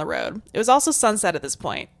we were on the road. It was also sunset at this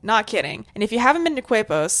point. Not kidding. And if you haven't been to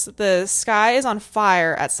Quepos, the sky is on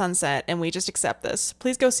fire at sunset and we just accept this.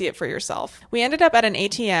 Please go see it for yourself. We ended up at an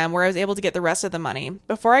ATM where I was able to get the rest of the money.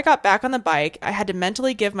 Before I got back on the bike, I had to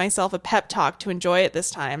mentally give myself a pep talk to enjoy it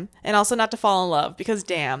this time and also not to fall in love because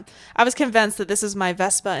damn, I was convinced that this is my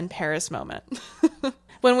Vespa in Paris moment.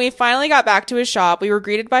 When we finally got back to his shop, we were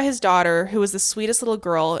greeted by his daughter, who was the sweetest little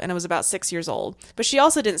girl and was about 6 years old. But she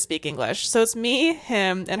also didn't speak English, so it's me,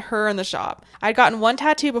 him, and her in the shop. I'd gotten one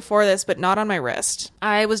tattoo before this, but not on my wrist.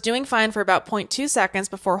 I was doing fine for about 0.2 seconds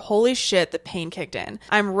before, holy shit, the pain kicked in.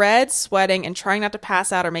 I'm red, sweating, and trying not to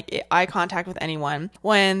pass out or make eye contact with anyone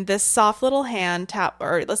when this little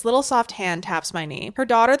soft hand taps my knee. Her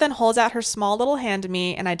daughter then holds out her small little hand to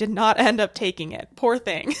me, and I did not end up taking it. Poor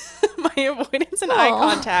thing. My avoidance and eye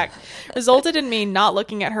contact resulted in me not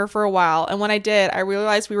looking at her for a while, and when I did, I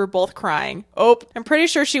realized we were both crying. Oh, I'm pretty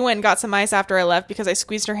sure she went and got some ice after I left because I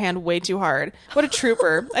squeezed her hand way too hard. What a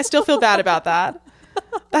trooper. I still feel bad about that.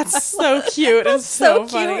 That's so cute and so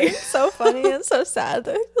funny. Cute. So funny and so sad.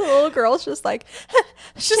 The little girl's just like,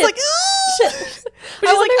 she's like, shit. But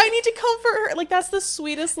she's like, I need to comfort her. Like, that's the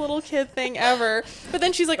sweetest little kid thing ever. But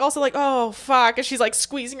then she's like, also like, oh fuck, and she's like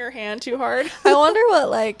squeezing her hand too hard. I wonder what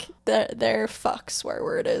like their fuck swear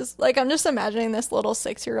word is. Like, I'm just imagining this little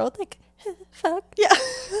 6-year-old like, fuck. Yeah.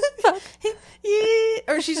 Fuck.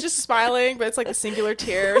 Or she's just smiling, but it's like a singular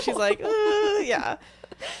tear. She's like, yeah.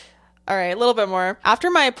 All right, a little bit more. After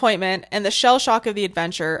my appointment and the shell shock of the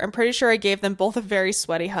adventure, I'm pretty sure I gave them both a very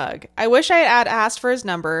sweaty hug. I wish I had asked for his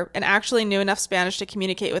number and actually knew enough Spanish to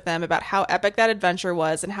communicate with them about how epic that adventure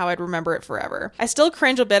was and how I'd remember it forever. I still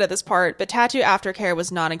cringe a bit at this part, but tattoo aftercare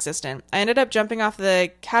was non-existent. I ended up jumping off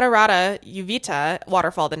the Catarata Uvita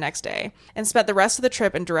waterfall the next day and spent the rest of the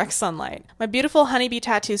trip in direct sunlight. My beautiful honeybee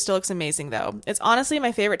tattoo still looks amazing though. It's honestly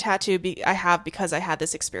my favorite tattoo I have because I had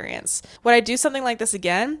this experience. Would I do something like this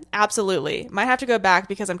again? Absolutely. Might have to go back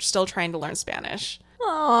because I'm still trying to learn Spanish.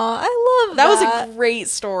 Aw, I love that. That was a great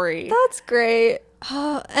story. That's great.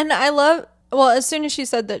 And I love, well, as soon as she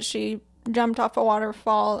said that she jumped off a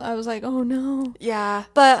waterfall, I was like, oh no. Yeah.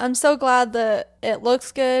 But I'm so glad that it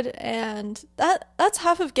looks good, and that's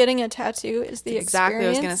half of getting a tattoo is the exactly experience. What I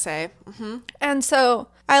was going to say. Mm-hmm. And so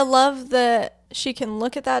I love that she can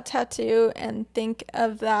look at that tattoo and think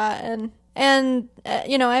of that, and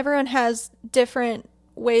you know, everyone has different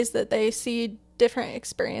ways that they see different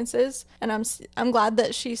experiences, and I'm glad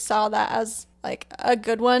that she saw that as like a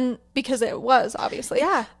good one, because it was, obviously.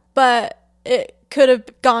 Yeah. But it could have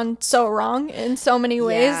gone so wrong in so many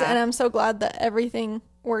ways, Yeah. and I'm so glad that everything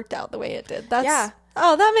worked out the way it did. Yeah.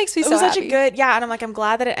 Oh, that makes me so happy. It was such a good, yeah, and I'm like, I'm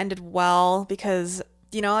glad that it ended well, because,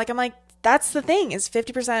 you know, like, I'm like, that's the thing, is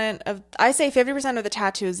 50% of the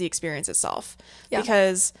tattoo is the experience itself. Yeah.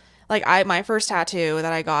 Because, like, my first tattoo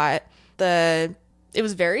that I got, it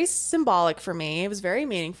was very symbolic for me. It was very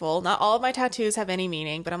meaningful. Not all of my tattoos have any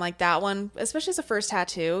meaning, but I'm like, that one, especially as a first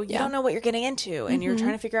tattoo, you don't know what you're getting into, and you're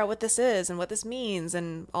trying to figure out what this is and what this means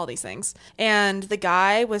and all these things. And the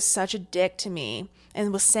guy was such a dick to me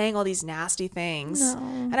and was saying all these nasty things. No.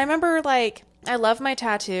 And I remember, like, I love my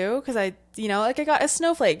tattoo because I got a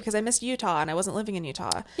snowflake because I missed Utah and I wasn't living in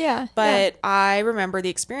Utah. Yeah. But I remember the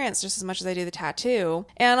experience just as much as I do the tattoo.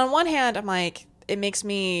 And on one hand, I'm like, it makes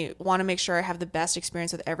me want to make sure I have the best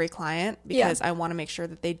experience with every client, because I want to make sure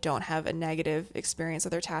that they don't have a negative experience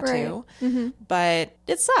with their tattoo. Right. Mm-hmm. But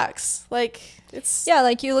it sucks. Like, it's... Yeah,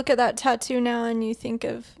 like, you look at that tattoo now and you think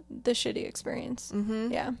of the shitty experience.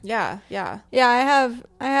 Mm-hmm. Yeah. Yeah, yeah. Yeah, I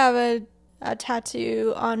have a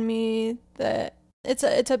tattoo on me that it's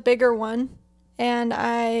a bigger one, and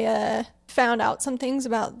I found out some things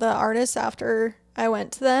about the artist after I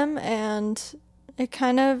went to them, and it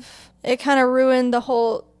kind of ruined the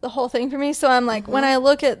whole thing for me. So I'm like, when I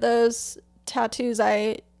look at those tattoos,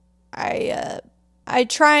 I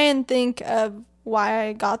try and think of why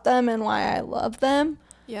I got them and why I love them.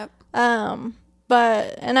 Yep.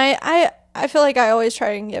 But I feel like I always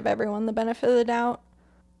try and give everyone the benefit of the doubt,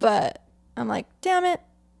 but I'm like, damn it.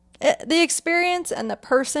 The experience and the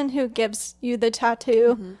person who gives you the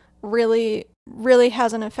tattoo really, really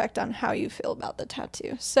has an effect on how you feel about the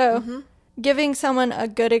tattoo. So giving someone a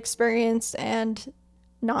good experience and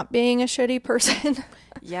not being a shitty person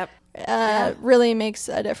really makes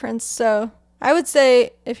a difference. So I would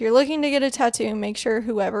say, if you're looking to get a tattoo, make sure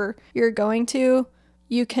whoever you're going to,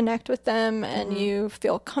 you connect with them and you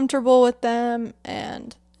feel comfortable with them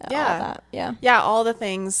and all that. Yeah, all the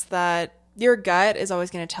things that your gut is always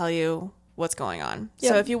going to tell you what's going on.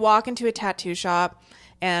 Yep. So if you walk into a tattoo shop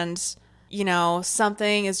and, you know,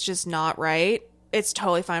 something is just not right, it's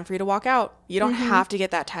totally fine for you to walk out. You don't have to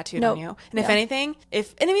get that tattooed on you. And if anything,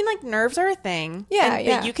 like, nerves are a thing.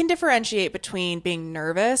 But you can differentiate between being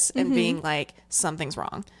nervous and being like, something's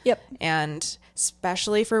wrong. Yep. And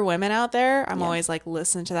especially for women out there, I'm always like,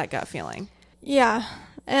 listen to that gut feeling. Yeah.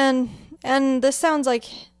 And this sounds like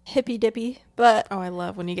hippy dippy, but I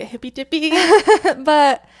love when you get hippy dippy.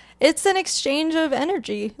 But it's an exchange of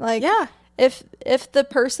energy. Like, if the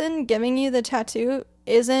person giving you the tattoo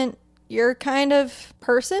isn't your kind of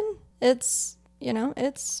person, it's gonna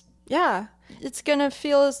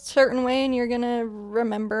feel a certain way, and you're gonna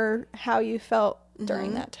remember how you felt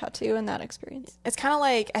during that tattoo and that experience. It's kind of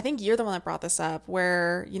like, I think you're the one that brought this up,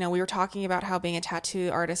 where, you know, we were talking about how being a tattoo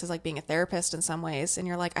artist is like being a therapist in some ways, and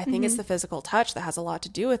you're like, I think it's the physical touch that has a lot to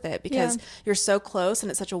do with it, because you're so close and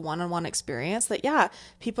it's such a one-on-one experience that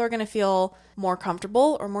people are going to feel more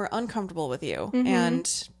comfortable or more uncomfortable with you.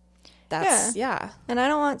 And that's and I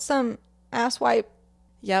don't want some asswipe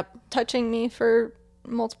touching me for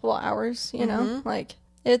multiple hours, you know. Like,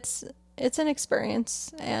 it's an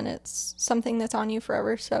experience, and it's something that's on you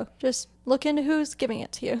forever. So just look into who's giving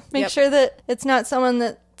it to you. Make sure that it's not someone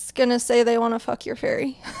that's gonna say they want to fuck your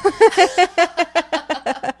fairy.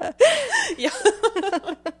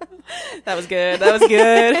 That was good.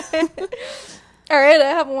 All right, I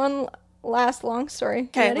have one last long story.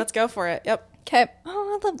 Okay, let's go for it. Yep. Okay.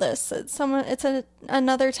 Oh, I love this. It's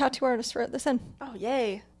another tattoo artist wrote this in. Oh,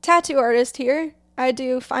 yay. Tattoo artist here. I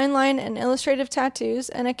do fine line and illustrative tattoos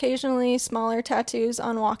and occasionally smaller tattoos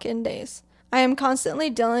on walk-in days. I am constantly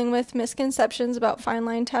dealing with misconceptions about fine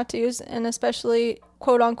line tattoos, and especially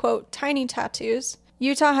quote-unquote tiny tattoos.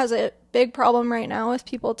 Utah has a big problem right now with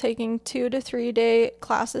people taking 2 to 3 day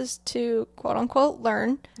classes to quote-unquote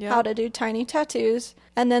learn how to do tiny tattoos,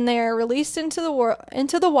 and then they are released into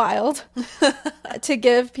the wild to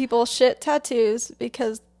give people shit tattoos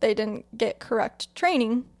because they didn't get correct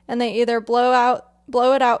training, and they either blow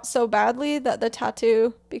it out so badly that the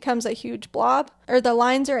tattoo becomes a huge blob, or the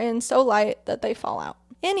lines are in so light that they fall out.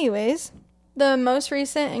 Anyways, the most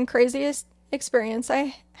recent and craziest experience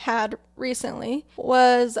I had recently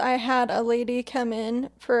was I had a lady come in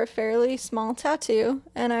for a fairly small tattoo,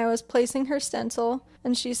 and I was placing her stencil,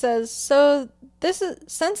 and she says, "So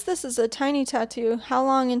since this is a tiny tattoo, how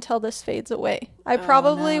long until this fades away? I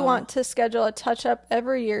probably want to schedule a touch-up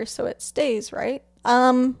every year so it stays, right?"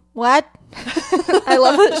 What? I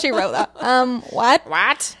love that she wrote that. What?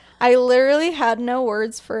 What? I literally had no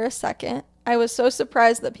words for a second. I was so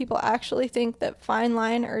surprised that people actually think that fine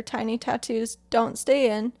line or tiny tattoos don't stay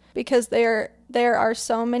in, because there are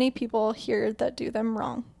so many people here that do them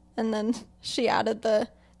wrong. And then she added the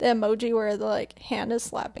emoji where the like hand is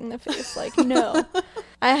slapping the face, like, no.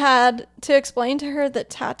 I had to explain to her that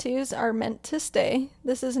tattoos are meant to stay.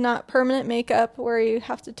 This is not permanent makeup where you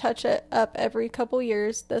have to touch it up every couple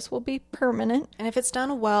years. This will be permanent. And if it's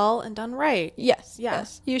done well and done right. Yes.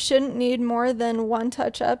 You shouldn't need more than one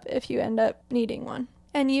touch up if you end up needing one.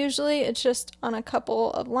 And usually it's just on a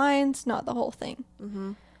couple of lines, not the whole thing.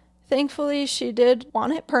 Mm-hmm. Thankfully, she did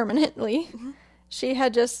want it permanently. Mm-hmm. She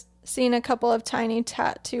had just seen a couple of tiny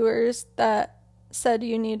tattooers that said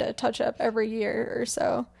you need a touch up every year or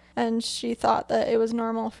so, and she thought that it was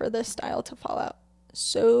normal for this style to fall out.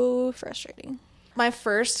 So frustrating. My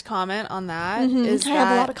first comment on that is I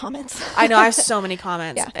have a lot of comments. I know, I have so many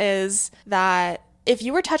comments. Is that if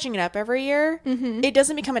you were touching it up every year, it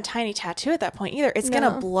doesn't become a tiny tattoo at that point either. It's going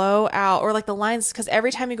to blow out, or like the lines, because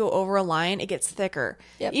every time you go over a line, it gets thicker.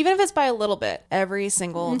 Yep. Even if it's by a little bit, every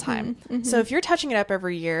single time. So if you're touching it up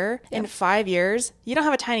every year, in 5 years, you don't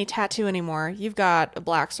have a tiny tattoo anymore. You've got a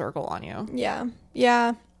black circle on you.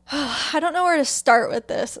 Yeah. I don't know where to start with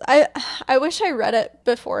this. I wish I read it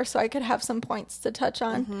before so I could have some points to touch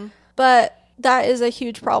on. But that is a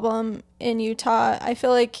huge problem in Utah. I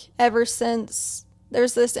feel like ever since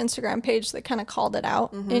there's this Instagram page that kind of called it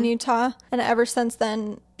out in Utah, and ever since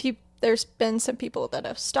then, there's been some people that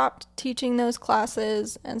have stopped teaching those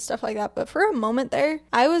classes and stuff like that. But for a moment there,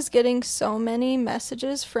 I was getting so many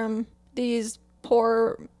messages from these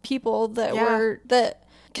poor people that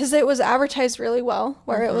because it was advertised really well,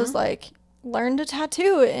 where it was like, learn to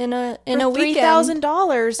tattoo in a weekend,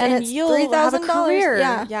 $3,000, and you'll have a career.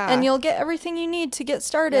 Yeah, and you'll get everything you need to get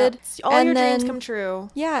started. All your dreams come true.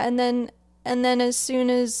 Yeah, and then as soon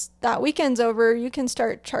as that weekend's over, you can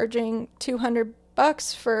start charging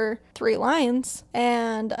 $200 for 3 lines.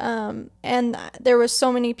 And there was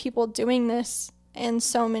so many people doing this, and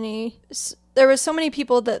there was so many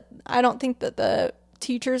people that I don't think that the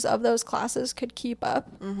teachers of those classes could keep up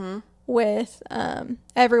with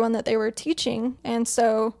everyone that they were teaching. And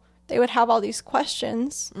so they would have all these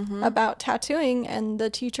questions about tattooing, and the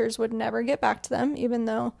teachers would never get back to them, even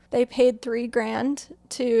though they paid $3,000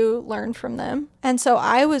 to learn from them. And so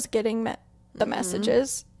I was getting the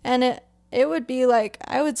messages, and it would be like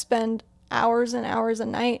I would spend hours and hours a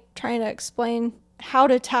night trying to explain how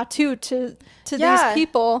to tattoo to these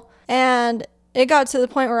people. And it got to the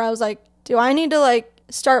point where I was like, do I need to like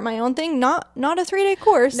start my own thing? Not a 3-day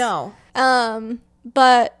course. No.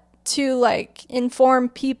 But to like inform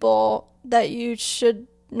people that you should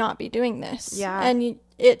not be doing this. Yeah. And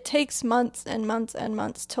it takes months and months and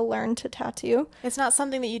months to learn to tattoo. It's not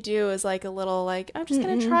something that you do as like a little like, I'm just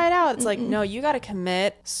going to try it out. It's like, no, you got to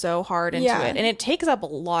commit so hard into it. And it takes up a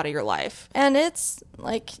lot of your life. And it's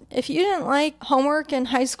like, if you didn't like homework in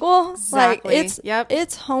high school, like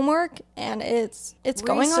it's homework, and it's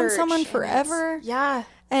going on someone forever. Yeah.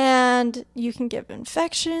 And you can get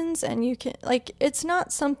infections, and you can like, it's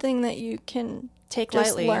not something that you can take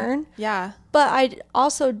just lightly. Learn. Yeah. But I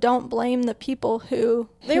also don't blame the people who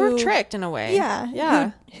they were tricked in a way.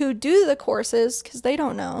 Yeah. Who do the courses because they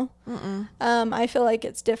don't know. I feel like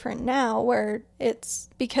it's different now, where it's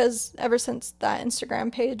because ever since that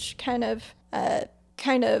Instagram page kind of it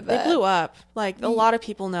blew up. Like a lot of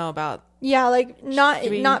people know about. Yeah, like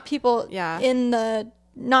not people in the,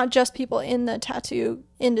 not just people in the tattoo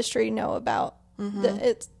industry know about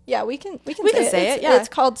it's. Yeah, we can say it. Yeah, it's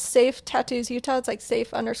called Safe Tattoos Utah. It's like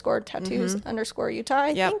safe_tattoos_Utah, I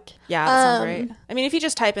think. Yeah, that sounds right. I mean, if you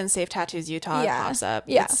just type in Safe Tattoos Utah, it pops up.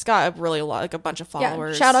 Yeah, it's got a lot, like a bunch of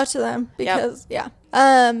followers. Yeah, shout out to them because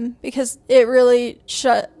because it really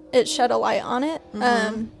shed a light on it.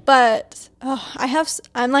 But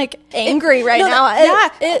I'm like angry right now.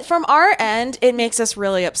 From our end, it makes us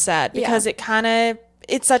really upset because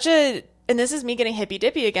it's such a. And this is me getting hippy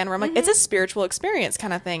dippy again, where I'm like, it's a spiritual experience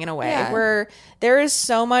kind of thing in a way, where there is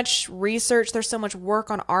so much research, there's so much work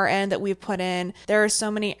on our end that we've put in. There are so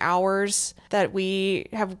many hours that we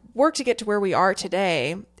have worked to get to where we are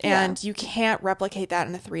today, and you can't replicate that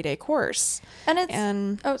in a 3-day course. That's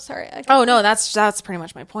pretty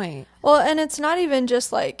much my point. Well, and it's not even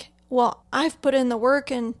just like, well, I've put in the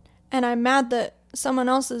work and and I'm mad that someone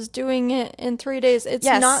else is doing it in 3 days. It's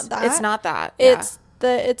not that. It's not that. Yeah.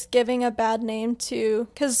 It's giving a bad name to,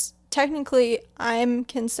 because technically I'm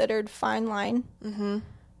considered fine line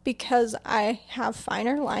because I have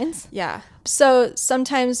finer lines. Yeah. So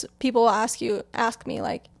sometimes people will ask me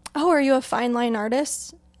like, oh, are you a fine line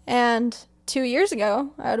artist? And 2 years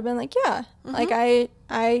ago, I would have been like, yeah. Like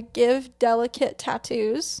I give delicate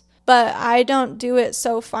tattoos, but I don't do it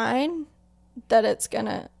so fine that it's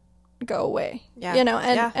gonna go away. Yeah. You know,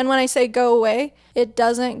 and when I say go away, it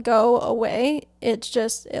doesn't go away. It's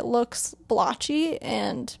just, it looks blotchy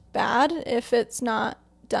and bad if it's not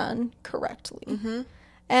done correctly.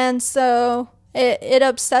 And so it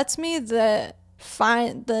upsets me that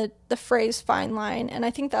the phrase fine line, and I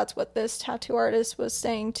think that's what this tattoo artist was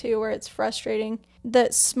saying too, where it's frustrating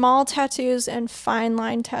that small tattoos and fine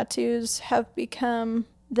line tattoos have become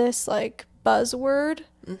this like buzzword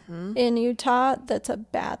in Utah that's a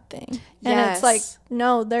bad thing. And it's like,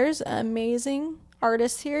 no, there's amazing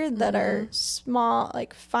artists here that are small,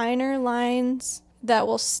 like finer lines that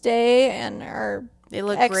will stay and are, they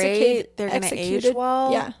look great, they're gonna age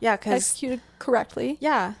well. Yeah, because executed correctly.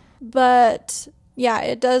 Yeah. But yeah,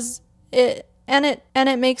 it does it, and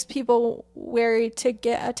it makes people wary to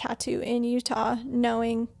get a tattoo in Utah,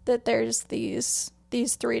 knowing that there's these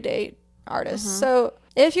 3-day artists. So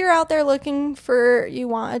if you're out there looking for, you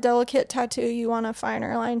want a delicate tattoo, you want a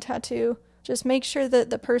finer line tattoo, just make sure that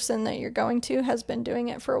the person that you're going to has been doing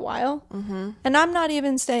it for a while. And I'm not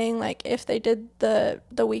even saying like if they did the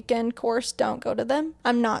weekend course, don't go to them.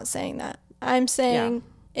 I'm not saying that. I'm saying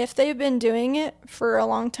if they've been doing it for a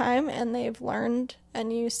long time and they've learned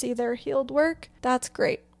and you see their healed work, that's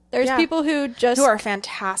great. There's people who are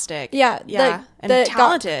fantastic. Yeah. And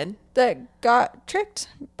talented. That got tricked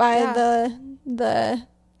by the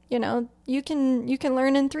you know, you can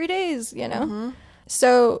learn in 3 days, you know.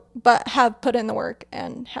 So, but have put in the work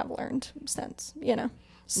and have learned since, you know.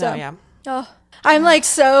 So, I'm like,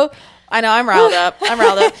 so I know, I'm riled up. And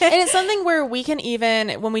it's something where we can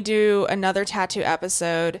even, when we do another tattoo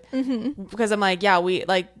episode, because I'm like, we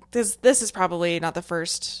like this is probably not the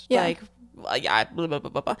first like blah, blah, blah,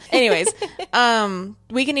 blah, blah. Anyways,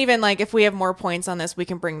 we can even like, if we have more points on this, we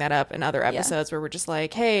can bring that up in other episodes where we're just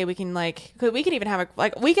like, hey, we can like, we could even have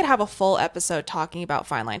we could have a full episode talking about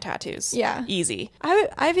fine line tattoos. Yeah, easy.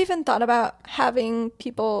 I've even thought about having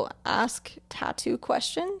people ask tattoo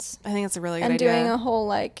questions. I think that's a really good idea. And doing a whole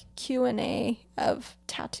like Q&A of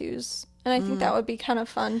tattoos. And I think that would be kind of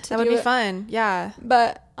fun to do. That would be fun, yeah.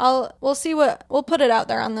 But we'll put it out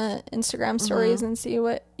there on the Instagram stories and see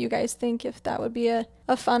what you guys think, if that would be a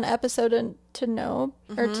fun episode to know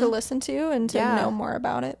or to listen to and to know more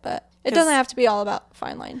about it. But it doesn't have to be all about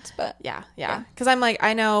fine lines, but yeah. Because I'm like,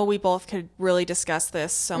 I know we both could really discuss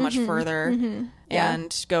this so much further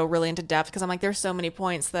and go really into depth, because I'm like, there's so many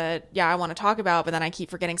points that I want to talk about, but then I keep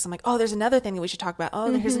forgetting. So I'm like, oh, there's another thing that we should talk about.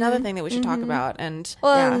 Oh, here's another thing that we should talk about. And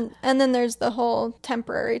and then there's the whole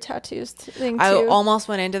temporary tattoos thing too. I almost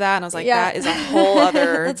went into that and I was like, that is a whole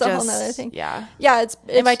other that's a whole other thing. Yeah. It's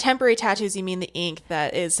and by temporary tattoos you mean the ink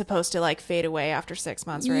that is supposed to like fade away after 6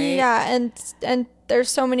 months, right? Yeah, and there's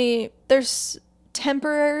so many,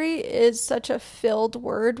 temporary is such a filled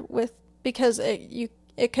word with, because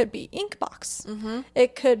it could be ink box.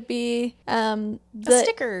 It could be a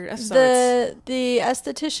sticker of sorts. The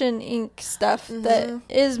esthetician ink stuff that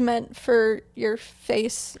is meant for your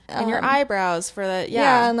face and your eyebrows for the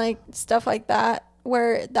and like stuff like that,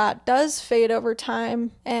 where that does fade over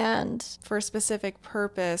time and for a specific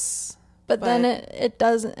purpose. But then it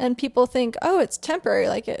doesn't, and people think, oh, it's temporary,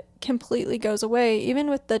 like it completely goes away. Even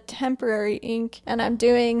with the temporary ink, and I'm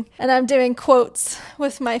doing quotes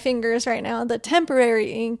with my fingers right now, the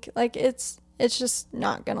temporary ink, like it's just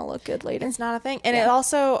not gonna look good later. It's not a thing. And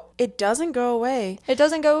it doesn't go away. It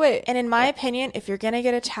doesn't go away. And in my opinion, if you're gonna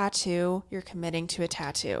get a tattoo, you're committing to a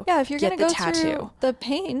tattoo. Yeah, if you're gonna go through the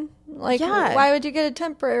pain, like why would you get a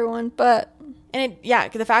temporary one? But and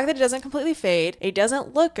the fact that it doesn't completely fade, it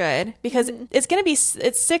doesn't look good, because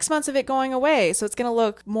it's 6 months of it going away, so it's gonna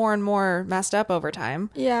look more and more messed up over time.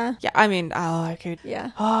 Yeah, I mean,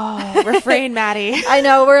 refrain, Maddie. I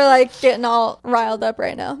know, we're like getting all riled up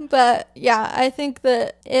right now, but I think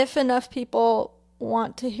that if enough people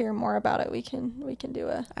want to hear more about it, we can do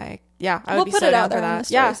I would be so down for that.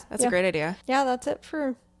 Yeah, that's a great idea. Yeah, that's it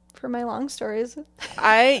for my long stories.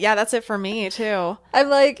 That's it for me too. I'm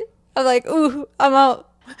like, ooh, I'm out.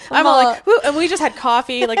 I'm all like, whoo, and we just had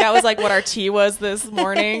coffee. Like that was like what our tea was this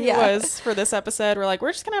morning was for this episode. We're like,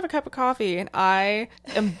 we're just gonna have a cup of coffee, and I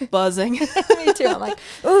am buzzing. Me too. I'm like,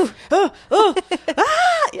 ooh,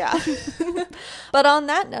 yeah. But on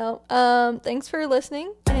that note, thanks for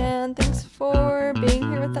listening, and thanks for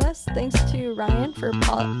being here with us. Thanks to Ryan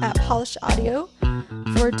at Polish Audio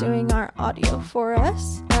for doing our audio for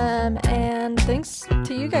us, and thanks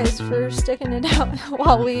to you guys for sticking it out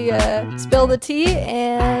while we spill the tea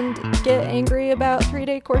and get angry about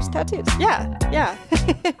 3-day course tattoos. Yeah.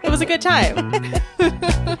 It was a good time.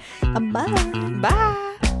 Bye.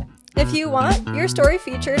 If you want your story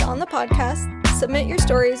featured on the podcast, submit your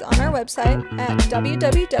stories on our website at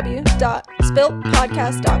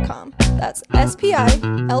www.spiltpodcast.com. That's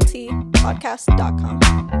SPILT podcast.com.